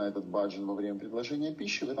медитирует на этот баджан во время предложения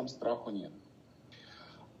пищи, в этом страху нет.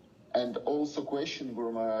 And also question,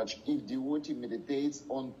 Guru Maharaj, if devotee meditates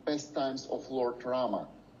on pastimes of Lord Rama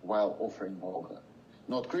while offering bhoga,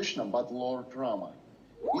 not Krishna, but Lord Rama,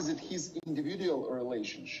 is it his individual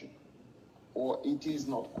relationship, or it is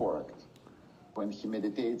not correct when he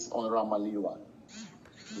meditates on Rama Lila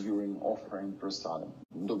during offering prasadam,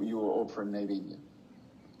 you are offering naivedya?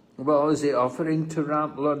 Well, is it offering to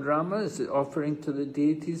Lord Rama? Is it offering to the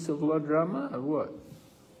deities of Lord Rama, or what?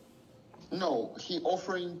 No, he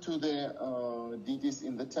offering to the deities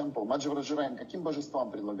in the temple. Маджавраджарайн, каким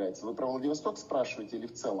божествам предлагается? Вы про Владивосток спрашиваете или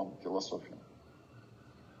в целом философию?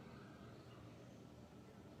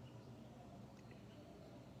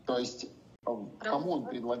 То есть, кому он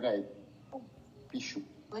предлагает пищу?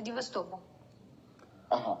 Владивостоку.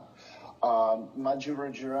 Ага.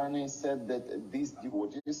 Madhurajirani said that these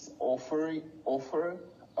devotees offers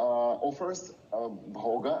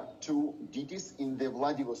bhoga to deities in the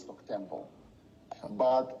Vladivostok temple.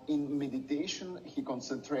 But in meditation, he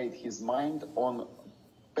concentrates his mind on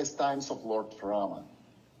pastimes of Lord Rama.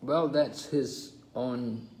 Well, that's his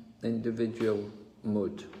own individual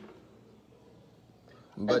mood.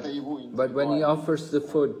 But when he offers the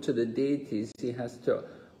food to the deities, he has to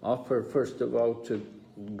offer first of all to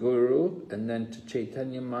Guru, and then to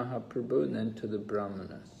Chaitanya Mahaprabhu, and then to the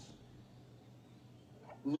Brahmanas.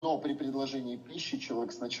 Но при предложении пищи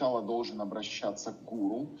человек сначала должен обращаться к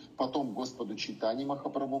Гуру, потом к Господу Чайтанье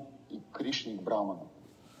Махапрабху и к Кришне, к Браману.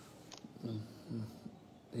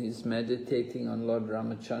 He's meditating on Lord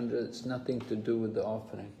Ramachandra. It's nothing to do with the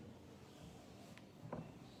offering.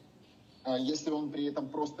 Если он при этом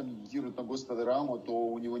просто медитирует на Господа Раму, то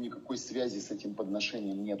у него никакой связи с этим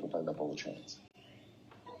подношением нету тогда, получается.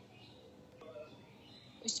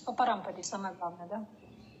 То есть по парампаре самое главное, да?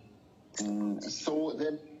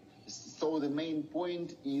 So the main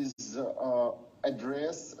point is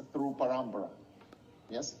address through parampara.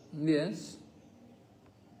 Yes? Yes.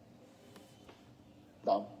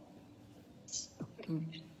 Да.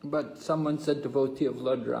 But someone's a devotee of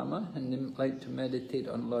Lord Rama and they like to meditate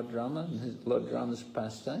on Lord Rama and Lord Rama's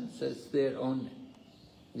pastimes. That's their own.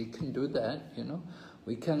 They can do that, you know.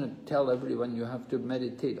 We cannot tell everyone you have to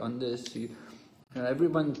meditate on this.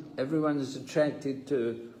 Everyone is attracted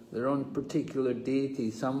to their own particular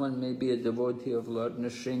deity. Someone may be a devotee of Lord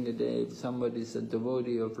Nrsingadev, somebody's a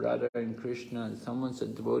devotee of Radha and Krishna, and someone's a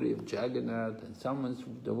devotee of Jagannath, and someone's a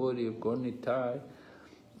devotee of Gaunitai.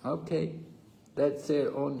 Okay, that's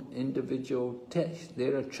their own individual taste.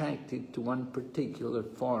 They're attracted to one particular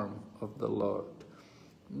form of the Lord.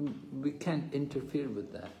 We can't interfere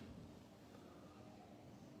with that.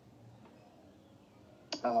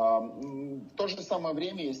 В то же самое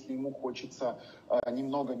время, если ему хочется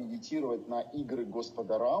немного медитировать на игры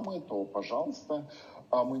Господа Рамы, то, пожалуйста,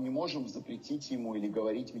 мы не можем запретить ему или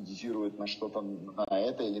говорить, медитирует на что-то, на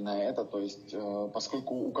это или на это. То есть,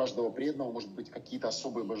 поскольку у каждого преданного может быть какие-то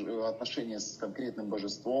особые отношения с конкретным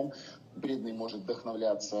божеством, преданный может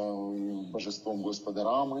вдохновляться божеством Господа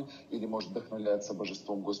Рамы или может вдохновляться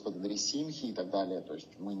божеством Господа Нарасимхи и так далее. То есть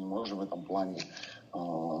мы не можем в этом плане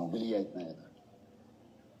влиять на это.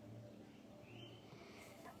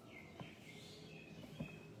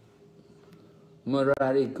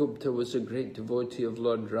 Murari Gupta was a great devotee of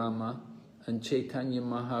Lord Rama, and Chaitanya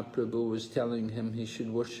Mahaprabhu was telling him he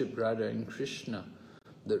should worship Radha and Krishna,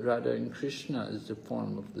 that Radha and Krishna is the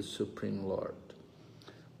form of the Supreme Lord.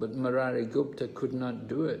 But Murari Gupta could not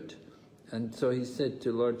do it. And so he said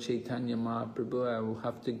to Lord Chaitanya Mahaprabhu, I will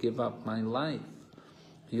have to give up my life.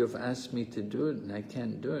 You have asked me to do it and I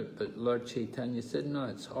can't do it. But Lord Chaitanya said, no,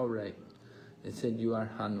 it's all right. He said, you are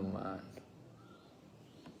Hanuman.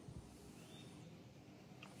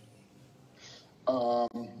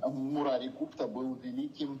 Мурари Гупта был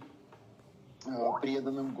великим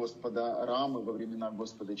преданным Господа Рамы во времена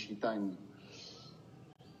Господа Чайтаньи.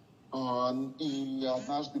 И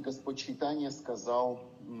однажды Господь Чайтанья сказал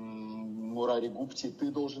Мурари Гупте,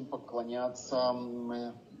 ты должен поклоняться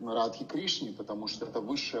Радхе Кришне, потому что это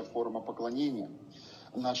высшая форма поклонения.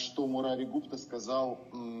 На что Мурари Гупта сказал,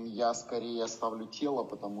 я скорее оставлю тело,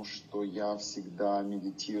 потому что я всегда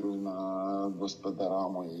медитирую на Господа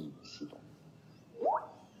Раму и Ситу.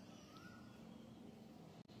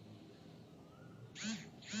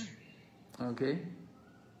 Okay.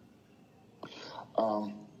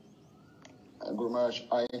 Guru Maharaj,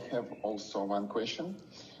 I have also one question.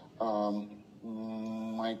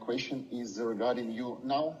 My question is regarding you.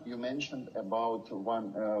 Now you mentioned about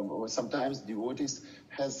sometimes devotees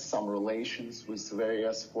has some relations with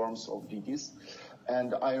various forms of deities,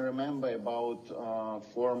 and I remember about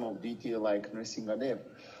form of deity like Narasimha.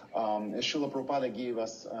 Srila Prabhupada gave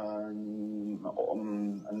us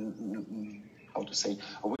how to say,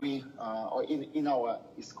 we in our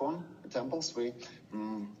ISKCON temples we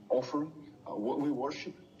offer, we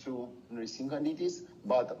worship to Narasimha deities,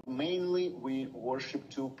 but mainly we worship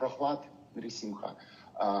to Prahlad Narasimha.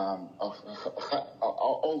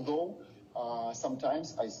 Although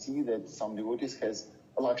sometimes I see that some devotees has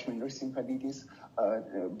Lakshmi Narasimha deities.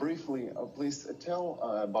 Briefly, please tell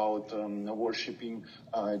about worshipping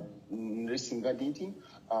Narasimha deity.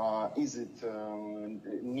 Is it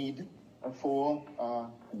need for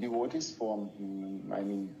devotees, for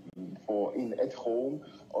at home,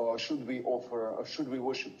 or should we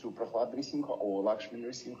worship to Prahlad Narasimha or Lakshmi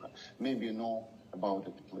Narasimha? Maybe you know about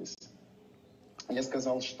it, please. Я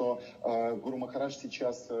сказал, что Гуру Махарадж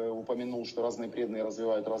сейчас упомянул, что разные преданные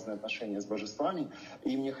развивают разные отношения с божествами,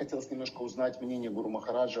 и мне хотелось немножко узнать мнение Гуру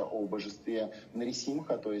Махараджа о божестве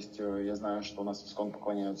Нарисимха, то есть я знаю, что у нас в ИСККОН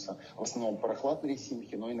поклоняются в основном Прахлад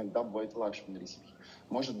Нарисимхи, но иногда бывает Лакшми Нарисимхи.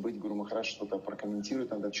 Может быть, Гуру Махарадж что-то прокомментирует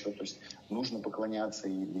на этот счет, то есть нужно поклоняться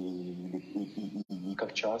и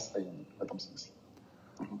как часто, и в этом смысле.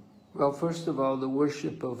 Well, first of all, the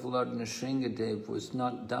worship of Lord Nrsingadev was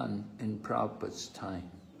not done in Prabhupada's time.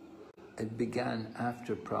 It began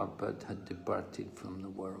after Prabhupada had departed from the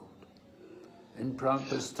world. In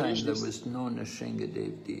Prabhupada's time, there was no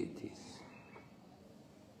Nrsingadev deities.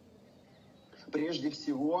 Прежде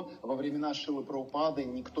всего, во времена Шрилы Прабхупады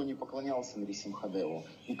никто не поклонялся Нарисимхадеву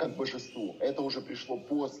и как божеству. Это уже пришло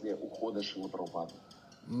после ухода Шрилы Прабхупады.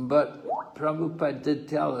 But Prabhupada did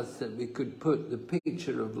tell us that we could put the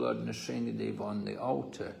picture of Lord Nrsingadev on the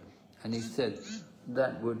altar, and he said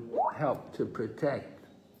that would help to protect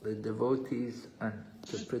the devotees and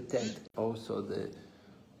to protect also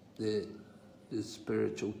the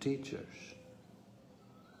spiritual teachers.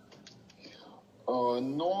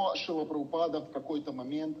 Но Шрила Прабхупада в какой-то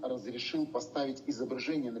момент разрешил поставить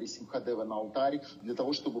изображение Нарисимхадева на алтарь для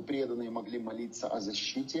того, чтобы преданные могли молиться о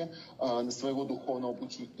защите своего духовного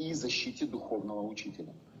пути и защите духовного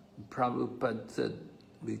учителя. Prabhupada said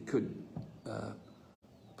we could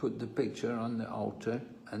put the picture on the altar,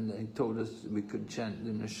 and he told us we could chant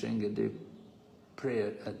the Nrsingadev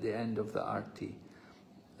prayer at the end of the arti,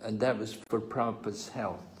 and that was for Prabhupada's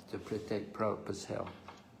health, to protect Prabhupada's health.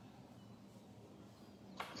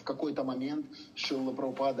 В какой-то момент Шрила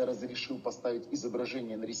Прабхупада разрешил поставить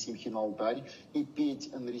изображение Нарисимхи на алтарь и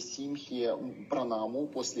петь Нарисимхе пранаму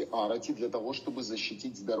после арати для того, чтобы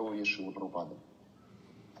защитить здоровье Шрилы Прабхупады.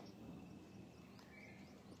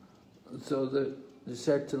 So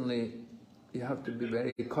certainly you have to be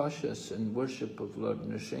very cautious in worship of Lord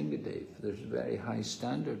Nrsingadev. There's very high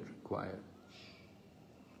standard required.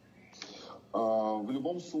 В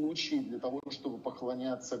любом случае, для того, чтобы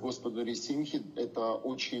поклоняться Господу Нарисимхе, это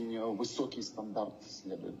очень высокий стандарт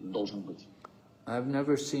должен быть. I've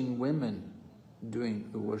never seen women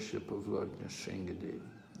doing the worship of Lord Nrsingadev.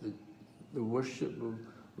 The worship of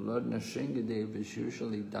Lord Nrsingadev is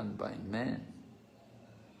usually done by men.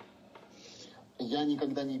 Я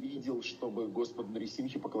никогда не видел, чтобы Господу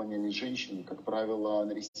Нарисимхе поклонялись женщины. Как правило,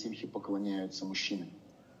 Нарисимхе поклоняются мужчины.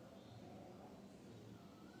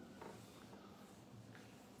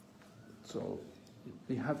 So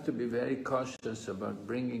we have to be very cautious about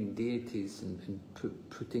bringing deities and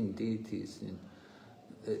putting deities in.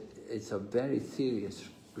 It's a very serious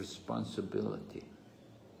responsibility.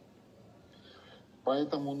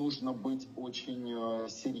 Поэтому нужно быть очень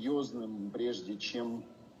серьезным, прежде чем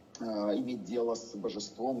иметь дело с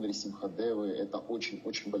божеством Нарасимха-девы. Это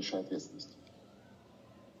очень-очень большая ответственность.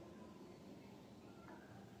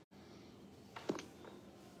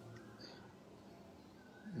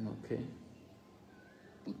 Okay.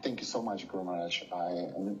 Thank you so much, Guru Maharaj.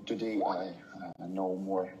 Today I know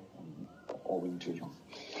more owing to you.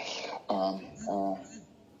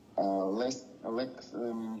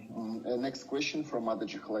 Next question from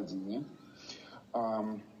Мададжи Хладини.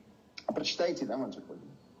 Прочитайте, да, Мададжи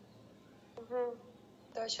Хладини?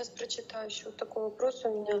 Да, сейчас прочитаю. Еще вот такой вопрос у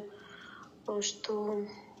меня, что...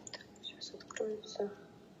 Так, сейчас откроется.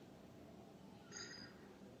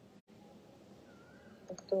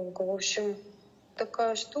 В общем,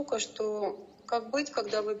 такая штука, что как быть,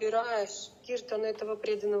 когда выбираешь киртан этого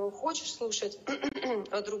преданного, хочешь слушать,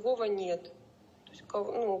 а другого нет. То есть,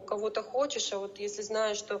 кого-то хочешь, а вот если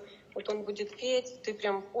знаешь, что вот он будет петь, ты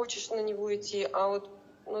прям хочешь на него идти, а вот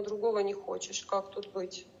на другого не хочешь. Как тут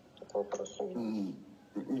быть? Такой вопрос у меня.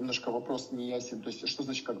 Немножко вопрос не ясен. То есть, что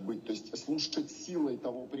значит как быть? То есть, слушать силой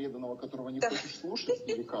того преданного, которого не хочешь слушать,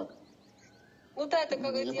 или как? Ну да, это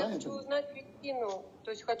как я хочу узнать причину.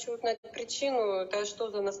 То есть хочу узнать причину, это что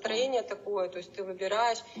за настроение такое, то есть ты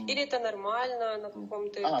выбираешь, или это нормально на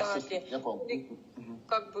каком-то этапе, или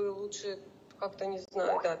как бы лучше как-то, не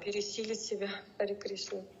знаю, да, пересилить себя. Харе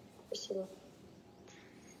Кришна. Спасибо.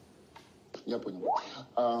 Я понял.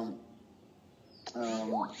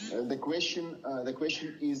 The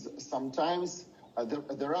question is sometimes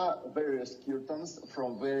there are various kirtans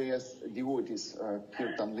from various devotees,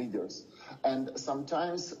 kirtan leaders, and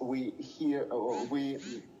sometimes we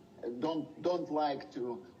don't like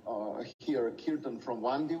to hear kirtan from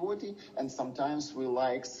one devotee, and sometimes we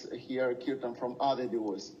like hear kirtan from other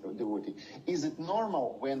devotee. Is it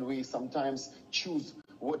normal when we sometimes choose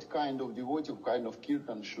what kind of devotee, what kind of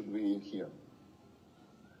kirtan should we hear?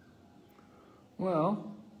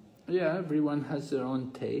 Well, yeah, everyone has their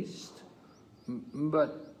own taste.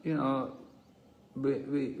 But, you know,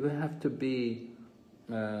 we have to be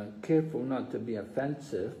careful not to be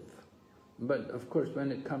offensive. But, of course,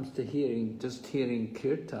 when it comes to just hearing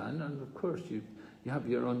kirtan, and of course you have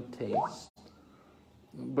your own taste.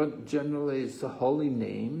 But generally it's the holy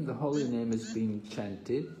name. The holy name is being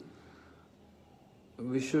chanted.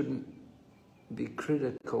 We shouldn't be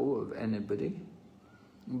critical of anybody.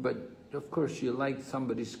 But of course, you like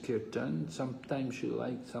somebody's kirtan, sometimes you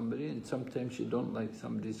like somebody, and sometimes you don't like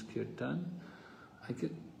somebody's kirtan.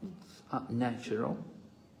 It's natural,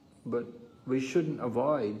 but we shouldn't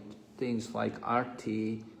avoid things like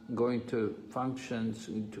arti, going to functions,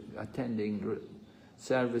 attending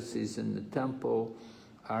services in the temple,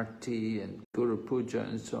 arti and Guru Puja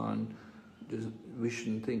and so on. We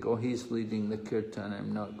shouldn't think, oh, he's leading the kirtan,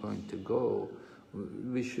 I'm not going to go.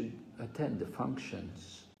 We should attend the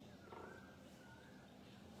functions.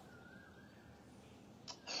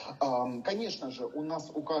 Конечно же, у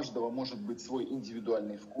нас у каждого может быть свой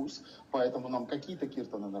индивидуальный вкус, поэтому нам какие-то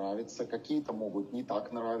киртаны нравятся, какие-то могут не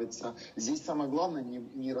так нравиться. Здесь самое главное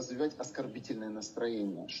не развивать оскорбительное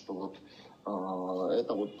настроение, что вот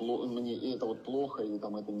это вот плохо или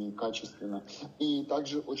там это некачественно. И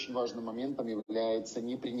также очень важным моментом является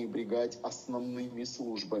не пренебрегать основными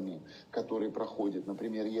службами, которые проходят.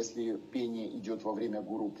 Например, если пение идет во время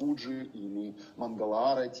гуру пуджи или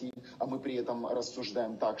мангала арати, а мы при этом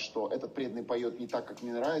рассуждаем так, что этот преданный поет не так, как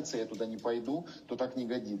мне нравится, я туда не пойду, то так не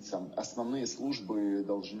годится. Основные службы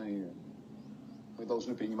мы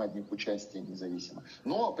должны принимать в них участие независимо.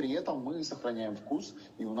 Но при этом мы сохраняем вкус,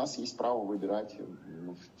 и у нас есть право выбирать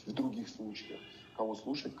в других случаях, кого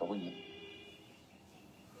слушать, кого нет.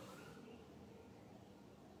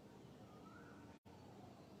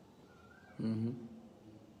 Mm-hmm.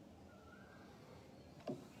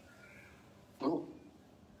 Ну,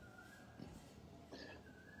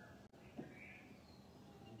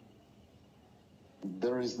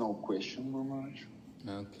 there is no question, Maharaj,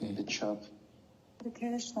 in the chat.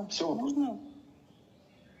 Конечно. Все. Можно?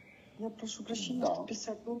 Я прошу прощения, что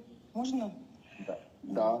писать. Можно? Да.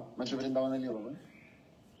 Да. Маджи Вриндавана Лила, вы?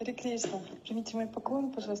 Харе Кришна. Примите мои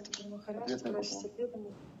поклоны, пожалуйста, Гуру Махарадж, просите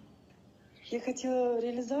преданных. Я хотела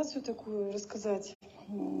реализацию такую рассказать.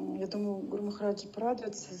 Я думаю, Гуру Махарадж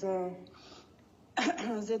порадуется за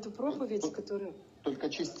эту проповедь, которую... Только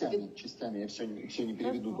частями. Я все не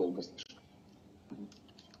переведу долго слишком.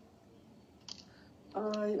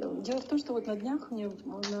 Дело в том, что вот на днях мне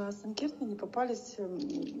на Санкиртане попались,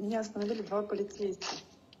 меня остановили 2 полицейских.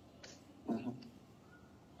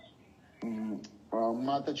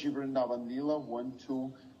 Mataji Vrindavan Lila want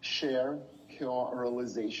to share her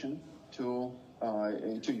realization to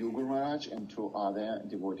you, Guru Maharaj, and to other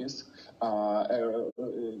devotees.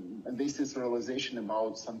 This is realization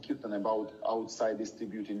about Sankirtan, about outside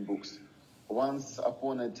distributing books. Once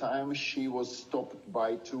upon a time, she was stopped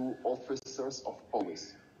by 2 officers of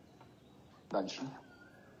police. Дальше.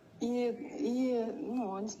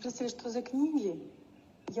 Ну, они спросили, что за книги.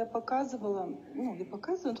 Я показывала,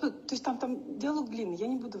 то есть там диалог длинный, я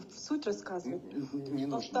не буду в суть рассказывать. Не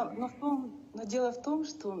нужно. Но дело в том,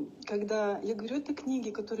 что когда я говорю, это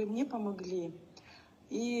книги, которые мне помогли,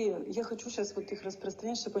 и я хочу сейчас вот их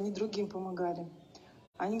распространять, чтобы они другим помогали.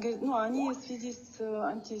 Они говорят, они в связи с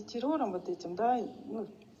антитеррором вот этим, да,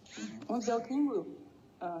 он взял книгу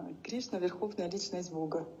 «Кришна, Верховная Личность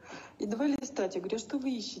Бога». И давай листать. Я говорю, что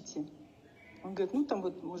вы ищете? Он говорит, там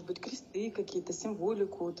вот, может быть, кресты какие-то,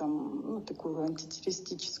 символику, там, такую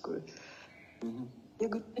антитеррористическую. Я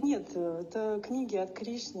говорю, нет, это книги от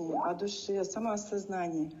Кришны, о душе, о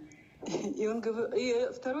самоосознании. И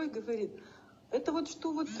второй говорит, это вот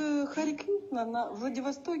что вот Хари Кришна на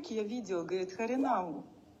Владивостоке я видел, говорит, Харинаму.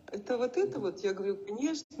 Это вот, я говорю,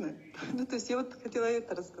 конечно. То есть я вот хотела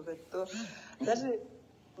это рассказать, что даже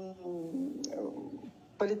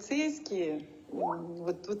полицейские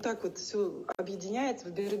вот так вот все объединяется.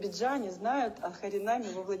 В Биробиджане знают о Харинаме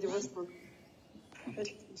во Владивостоке.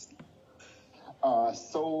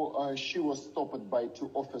 So she was stopped by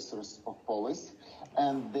 2 officers of police,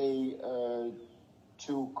 and they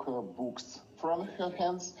took books from her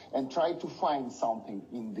hands and tried to find something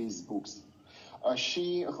in these books.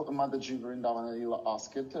 Mataji Vrindavan Lila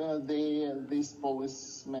asked this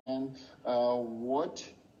policeman, what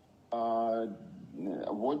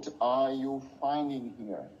are you finding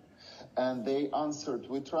here? And they answered,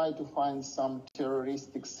 we try to find some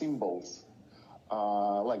terroristic symbols,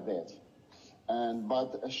 like that.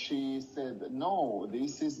 But she said, no,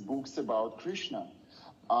 this is books about Krishna.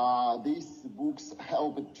 These books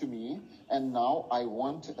helped to me, and now I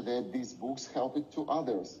want that these books help it to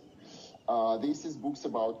others. This is books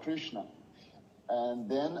about Krishna. And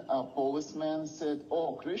then a policeman said,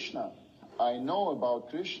 oh, Krishna. I know about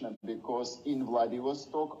Krishna because in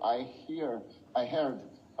Vladivostok I heard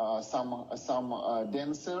some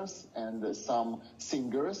dancers and some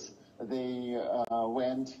singers. They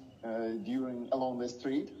went along the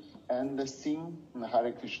street and sing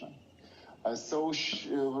Hare Krishna. So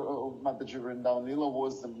Mataji Vrindavan Lila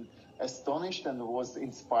was astonished and was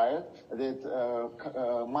inspired that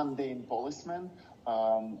mundane policeman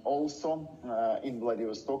also in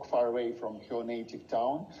Vladivostok, far away from her native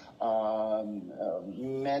town,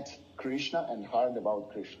 met Krishna and heard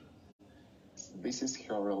about Krishna. This is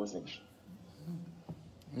her realization.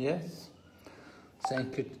 Yes.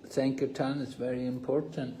 Sankirtan is very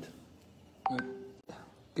important.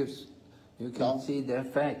 You can see the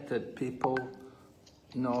effect that people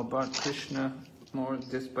know about Krishna more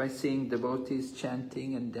just by seeing devotees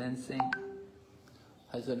chanting and dancing.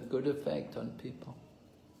 Has a good effect on people.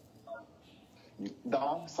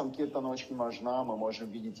 Да, Санкиртана очень важна. Мы можем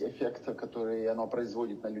видеть эффект, который она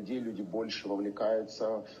производит на людей. Люди больше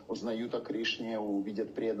вовлекаются, узнают о Кришне,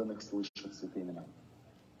 увидят преданных, слышат святые имена.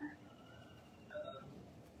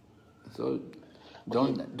 So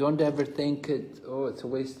don't ever think it's a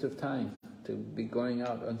waste of time to be going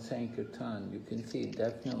out on Sankirtan. You can see it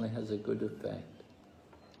definitely has a good effect.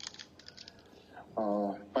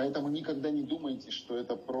 Поэтому никогда не думайте, что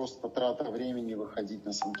это просто трата времени выходить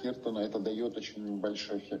на Санкиртану. Это дает очень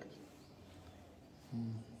большой эффект.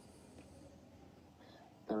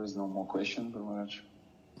 There is no more question, Guru Maharaj.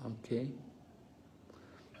 Okay.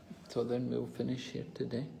 So then we'll finish here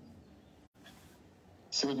today.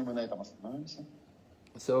 Сегодня мы на этом остановимся.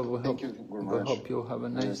 So we hope you'll have a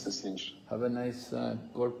nice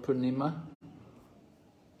Gaur Purnima.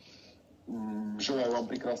 Желаю вам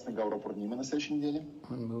прекрасной Гаура Пурнимы на следующей неделе.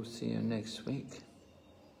 And we'll see you next week.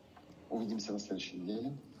 Увидимся на следующей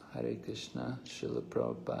неделе. Hare Krishna, Srila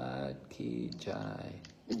Prabhupada Ki Jai.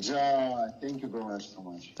 Jai. Thank you very much so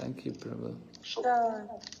much. Thank you, Prabhu. Jai.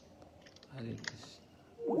 Hare Krishna.